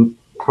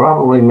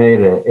probably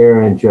made an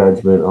error in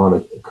judgment on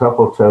a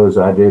couple toes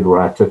I did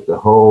where I took the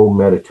whole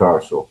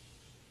metatarsal,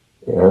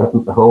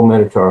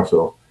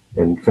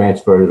 and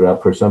transferred it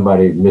up for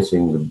somebody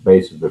missing the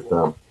base of their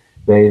thumb.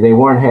 They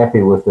weren't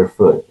happy with their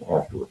foot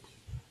afterwards.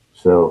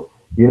 So,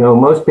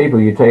 most people,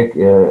 you take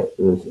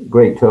this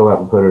great toe up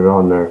and put it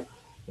on there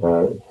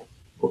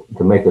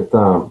to make a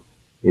thumb.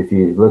 If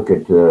you look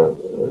at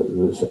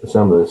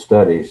some of the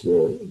studies,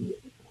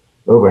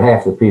 over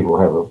half the people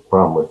have a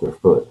problem with their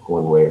foot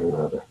one way or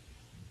another.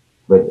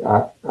 But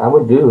I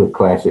would do a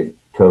classic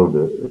toe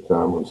to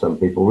thumb on some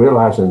people,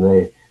 realizing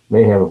they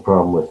may have a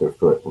problem with their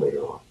foot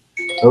later on.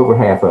 Over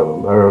half of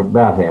them, or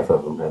about half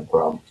of them, have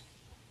problems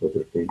with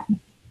their feet.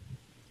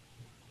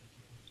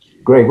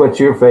 Greg, what's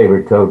your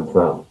favorite toe to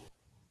thumb?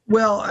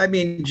 Well, I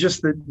mean,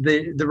 just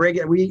the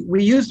regular.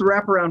 We use the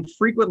wraparound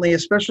frequently,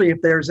 especially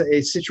if there's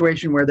a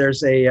situation where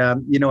there's it's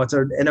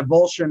an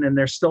avulsion and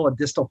there's still a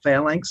distal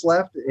phalanx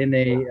left in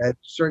a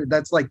certain.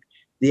 That's like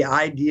the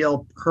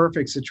ideal,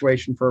 perfect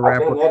situation for a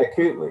wraparound. I've done that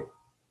acutely.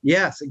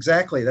 Yes,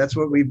 exactly. That's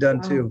what we've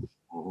done too.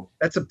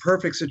 That's a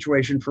perfect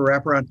situation for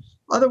wraparound.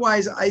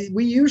 Otherwise,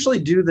 we usually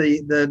do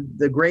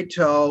the great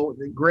toe.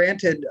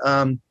 Granted,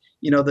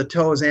 the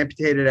toe is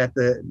amputated at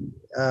the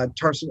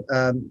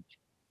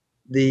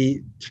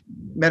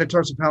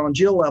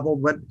metatarsophalangeal level,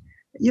 but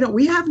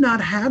we have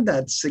not had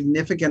that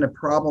significant a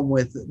problem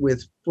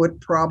with foot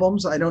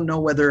problems. I don't know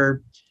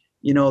whether,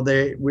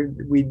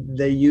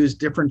 they use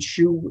different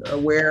shoe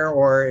wear,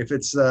 or if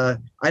it's,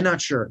 I'm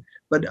not sure.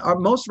 But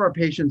most of our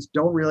patients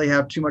don't really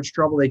have too much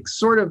trouble. They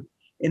sort of,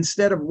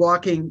 instead of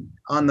walking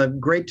on the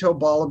great toe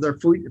ball of their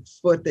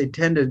foot, they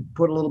tend to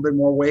put a little bit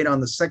more weight on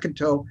the second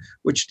toe,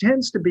 which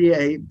tends to be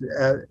a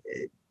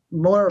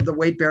more of the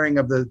weight bearing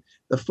of the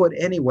foot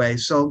anyway.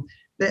 So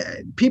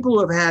people who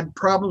have had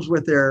problems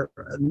with their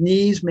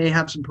knees may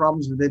have some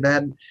problems. They've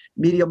had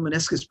medial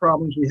meniscus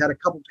problems. We had a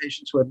couple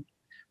patients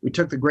we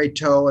took the great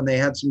toe and they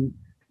had some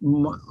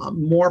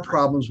more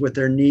problems with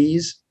their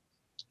knees.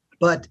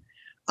 But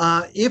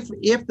if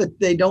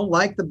they don't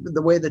like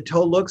the way the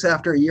toe looks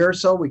after a year or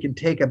so, we can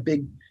take a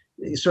big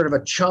sort of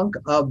a chunk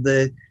of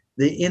the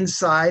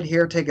inside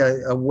here, take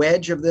a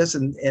wedge of this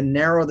and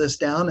narrow this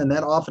down, and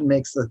that often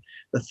makes the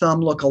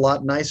thumb look a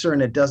lot nicer,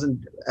 and it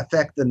doesn't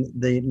affect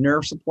the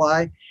nerve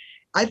supply.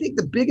 I think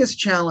the biggest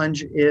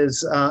challenge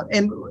is,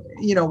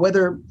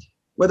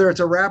 whether it's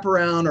a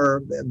wraparound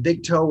or a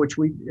big toe, which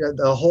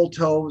the whole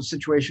toe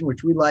situation,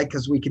 which we like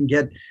because we can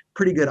get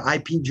pretty good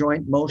IP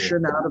joint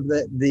motion out of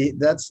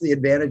that's the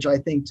advantage, I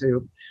think,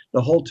 to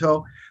the whole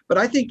toe. But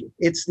I think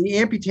it's the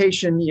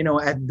amputation,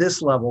 at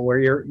this level where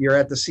you're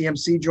at the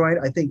CMC joint.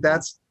 I think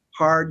that's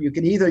hard. You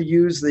can either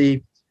use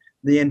the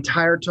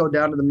entire toe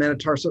down to the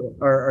metatarsal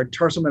or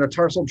tarsal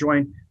metatarsal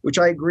joint, which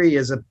I agree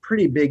is a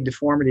pretty big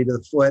deformity to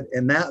the foot,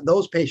 and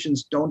those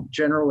patients don't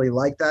generally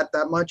like that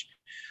much.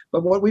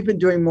 But what we've been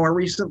doing more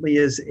recently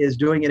is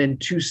doing it in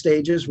 2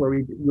 stages, where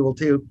we will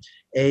do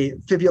a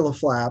fibula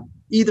flap,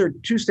 either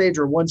 2-stage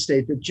or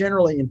 1-stage, but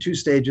generally in 2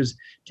 stages.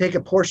 Take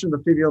a portion of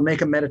the fibula,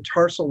 make a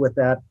metatarsal with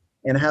that,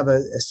 and have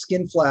a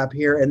skin flap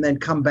here, and then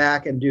come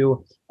back and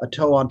do a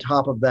toe on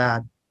top of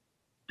that.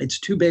 It's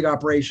 2 big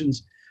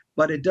operations,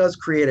 but it does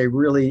create a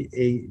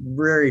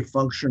very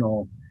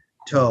functional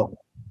toe.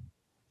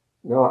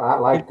 No, I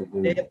like to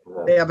do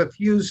They have a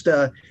fused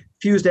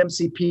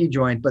MCP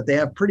joint, but they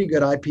have pretty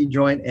good IP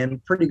joint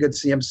and pretty good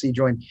CMC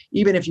joint,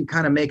 even if you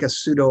kind of make a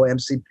pseudo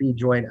MCP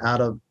joint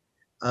out of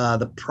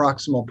the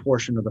proximal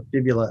portion of the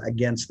fibula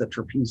against the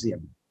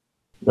trapezium.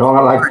 No,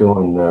 I like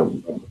doing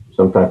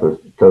some type of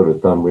toe to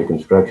thumb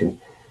reconstruction.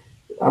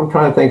 I'm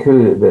trying to think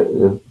who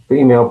the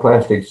female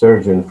plastic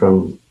surgeon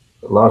from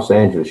Los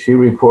Angeles. She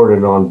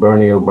reported on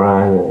Bernie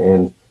O'Brien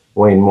and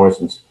Wayne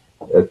Morrison's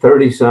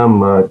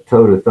 30-some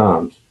toe to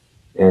thumbs,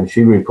 and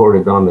she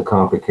reported on the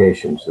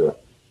complications.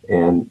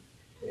 And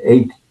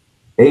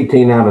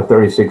 18 out of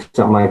 36,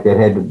 something like that,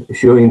 had a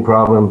shoeing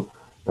problem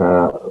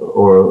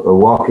or a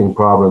walking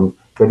problem,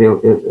 but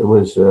it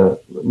was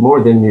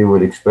more than you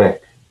would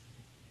expect.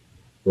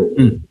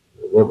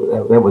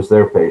 That was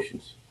their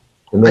patients.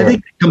 And I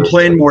think they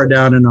complain more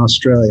down in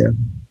Australia.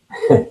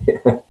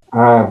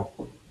 I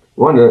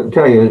wanted to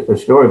tell you a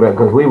story about,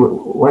 because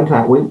one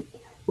time,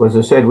 as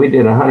I said, we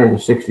did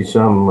 160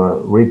 some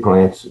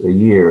replants a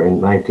year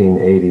in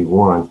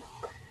 1981.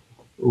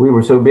 We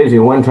were so busy.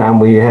 One time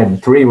we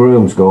had 3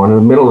 rooms going in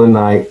the middle of the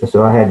night,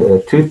 so I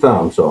had 2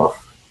 thumbs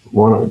off,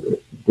 one of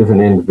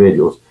different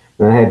individuals,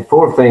 and I had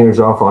 4 fingers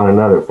off on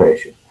another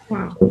patient.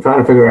 Wow. I'm trying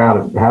to figure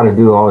out how to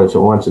do all this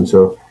at once, and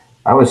so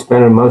I was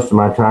spending most of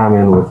my time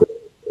in with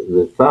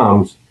the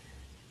thumbs,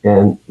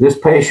 and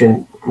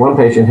one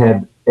patient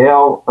had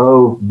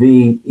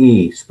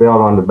LOVE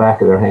spelled on the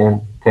back of their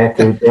hand,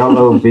 tattooed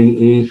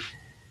LOVE.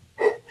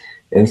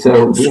 And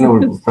so,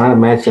 we're trying to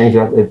match things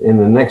up. And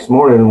the next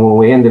morning when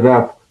we ended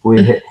up,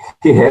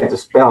 he had to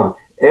spell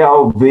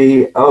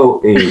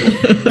LVOE.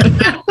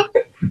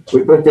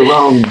 We put the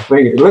wrong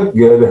finger. It looked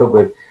good, though,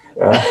 but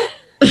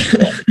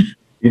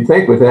you'd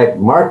think with that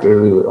marker,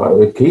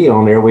 the key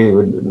on there, we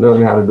would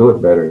know how to do it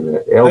better than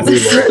that.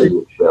 LVOE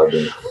was spelled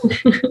in.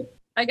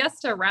 I guess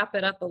to wrap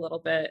it up a little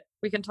bit,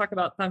 we can talk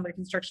about thumb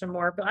reconstruction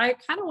more, but I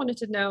kind of wanted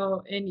to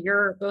know, in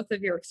both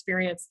of your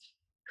experience,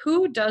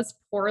 who does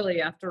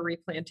poorly after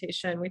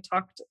replantation? We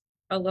talked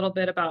a little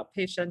bit about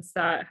patients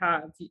that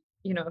have,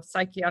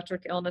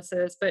 psychiatric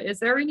illnesses, but is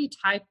there any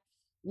type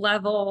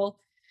level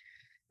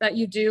that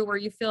you do where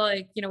you feel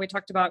like, we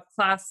talked about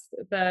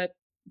the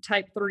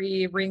type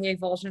 3 ring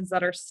avulsions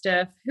that are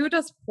stiff. Who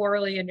does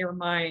poorly in your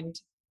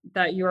mind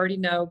that you already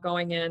know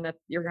going in that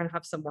you're going to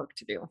have some work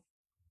to do?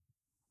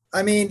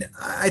 I mean,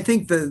 I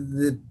think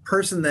the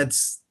person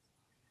that's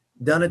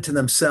done it to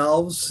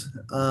themselves,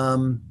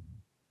 and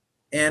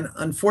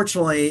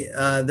unfortunately,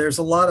 there's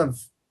a lot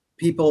of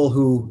people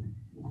who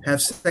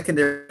have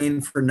secondary pain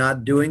for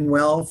not doing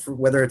well, for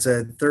whether it's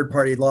a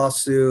third-party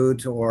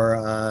lawsuit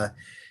or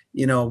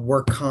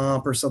work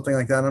comp or something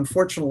like that.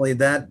 Unfortunately,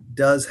 that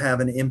does have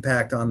an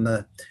impact on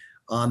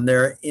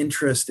their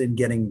interest in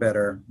getting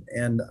better.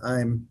 And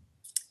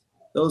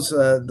those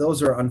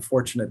are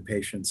unfortunate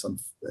patients.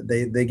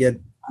 They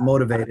get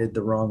motivated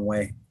the wrong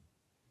way.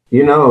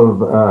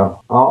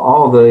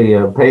 All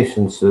the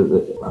patients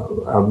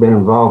that I've been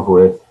involved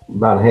with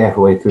about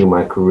halfway through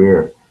my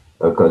career,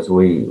 because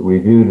we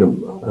reviewed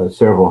them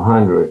several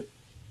hundred.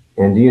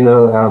 And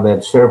out of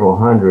that several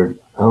hundred,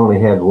 only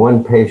had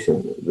one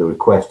patient that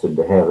requested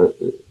to have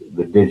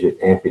the digit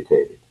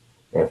amputated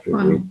after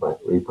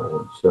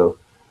replanted. So,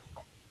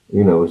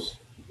 it's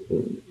a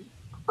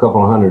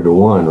couple of hundred to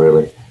one,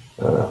 really.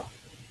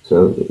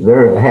 So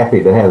they're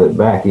happy to have it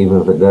back,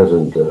 even if it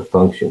doesn't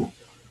function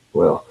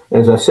well.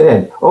 As I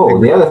said,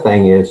 the other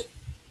thing is,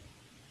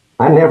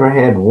 I never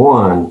had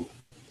one,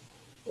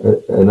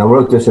 and I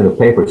wrote this in a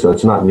paper, so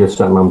it's not just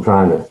something I'm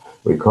trying to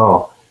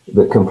recall,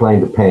 that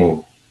complained of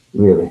pain,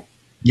 really.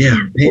 Yeah,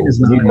 pain is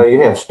not.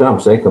 You have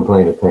stumps, they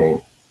complain of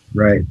pain.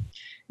 Right.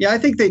 Yeah, I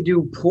think they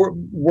do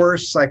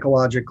worse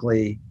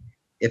psychologically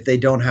if they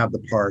don't have the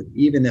part,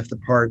 even if the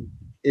part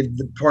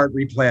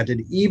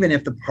replanted, even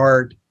if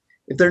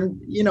they're,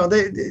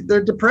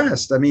 they're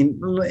depressed. I mean,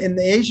 in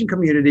the Asian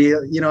community,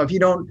 if you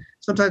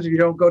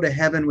don't go to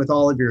heaven with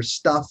all of your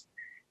stuff,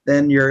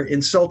 then you're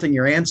insulting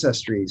your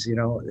ancestries,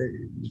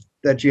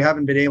 that you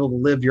haven't been able to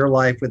live your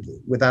life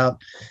without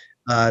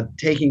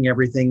taking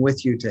everything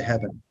with you to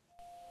heaven.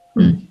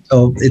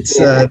 So it's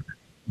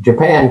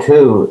Japan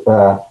too.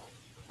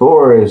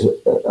 4 is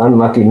an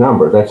unlucky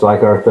number. That's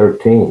like our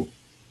 13.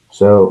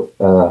 So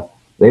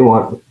they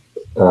want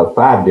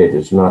 5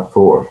 digits, not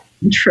 4.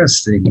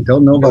 Interesting.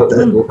 Don't know about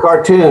that. The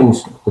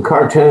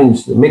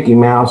cartoons, the Mickey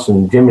Mouse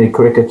and Jiminy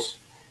Crickets.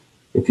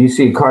 If you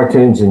see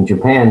cartoons in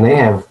Japan, they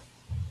have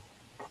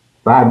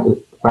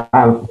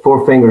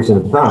 4 fingers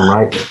and a thumb,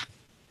 right?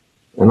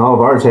 And all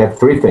of ours have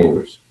 3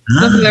 fingers.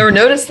 I've never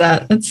noticed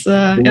that. That's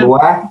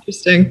why?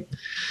 Interesting.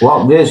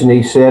 Walt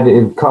Disney said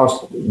it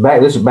cost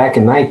this is back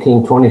in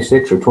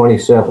 1926 or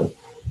 27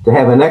 to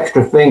have an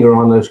extra finger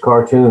on those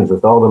cartoons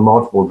with all the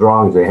multiple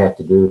drawings they have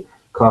to do.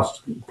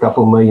 Cost a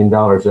couple $1 million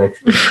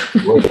extra.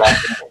 Way back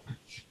then.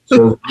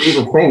 So to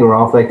leave a finger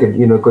off, they could,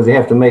 because they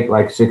have to make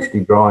like 60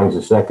 drawings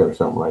a second or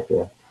something like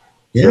that.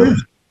 Yeah. So,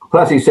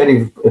 plus, he said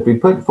if he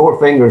put 4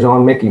 fingers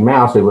on Mickey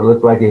Mouse, it would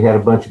look like he had a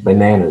bunch of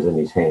bananas in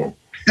his hand.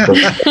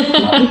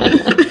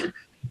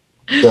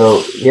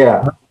 So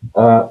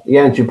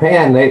in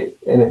Japan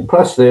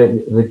plus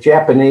the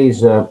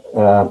Japanese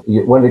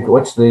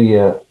what's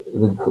the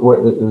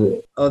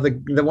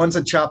ones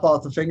that chop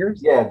off the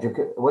fingers? Yeah,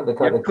 what they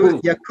call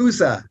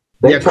Yakuza.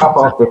 They chop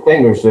off their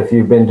fingers if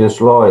you've been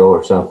disloyal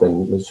or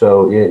something.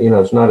 So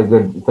it's not a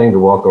good thing to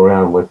walk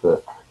around with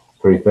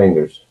 3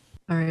 fingers.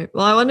 All right.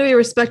 Well, I want to be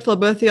respectful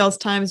of both of y'all's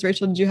times.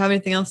 Rachel, did you have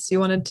anything else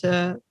you wanted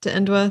to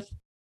end with?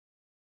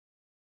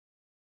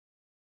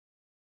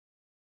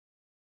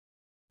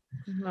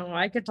 No,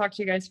 I could talk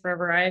to you guys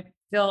forever.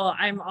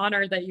 I'm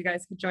honored that you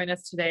guys could join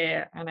us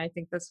today. And I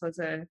think this was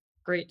a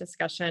great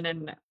discussion,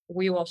 and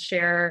we will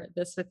share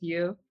this with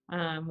you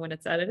when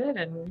it's edited,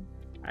 and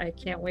I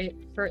can't wait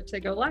for it to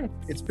go live.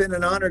 It's been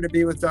an honor to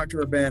be with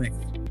Dr. Urbanek.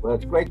 Well,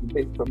 it's great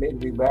for me to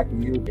be back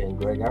with you again,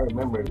 Greg. I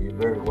remember you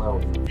very well.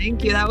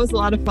 Thank you. That was a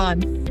lot of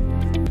fun.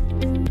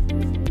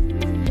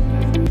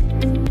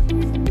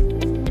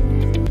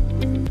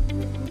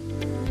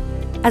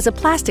 As a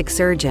plastic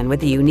surgeon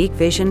with a unique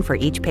vision for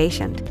each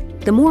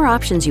patient, the more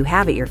options you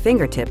have at your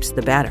fingertips,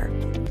 the better.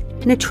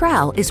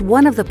 Natrel is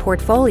one of the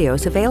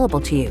portfolios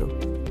available to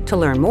you. To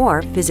learn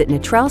more, visit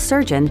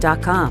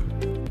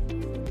natrelsurgeon.com.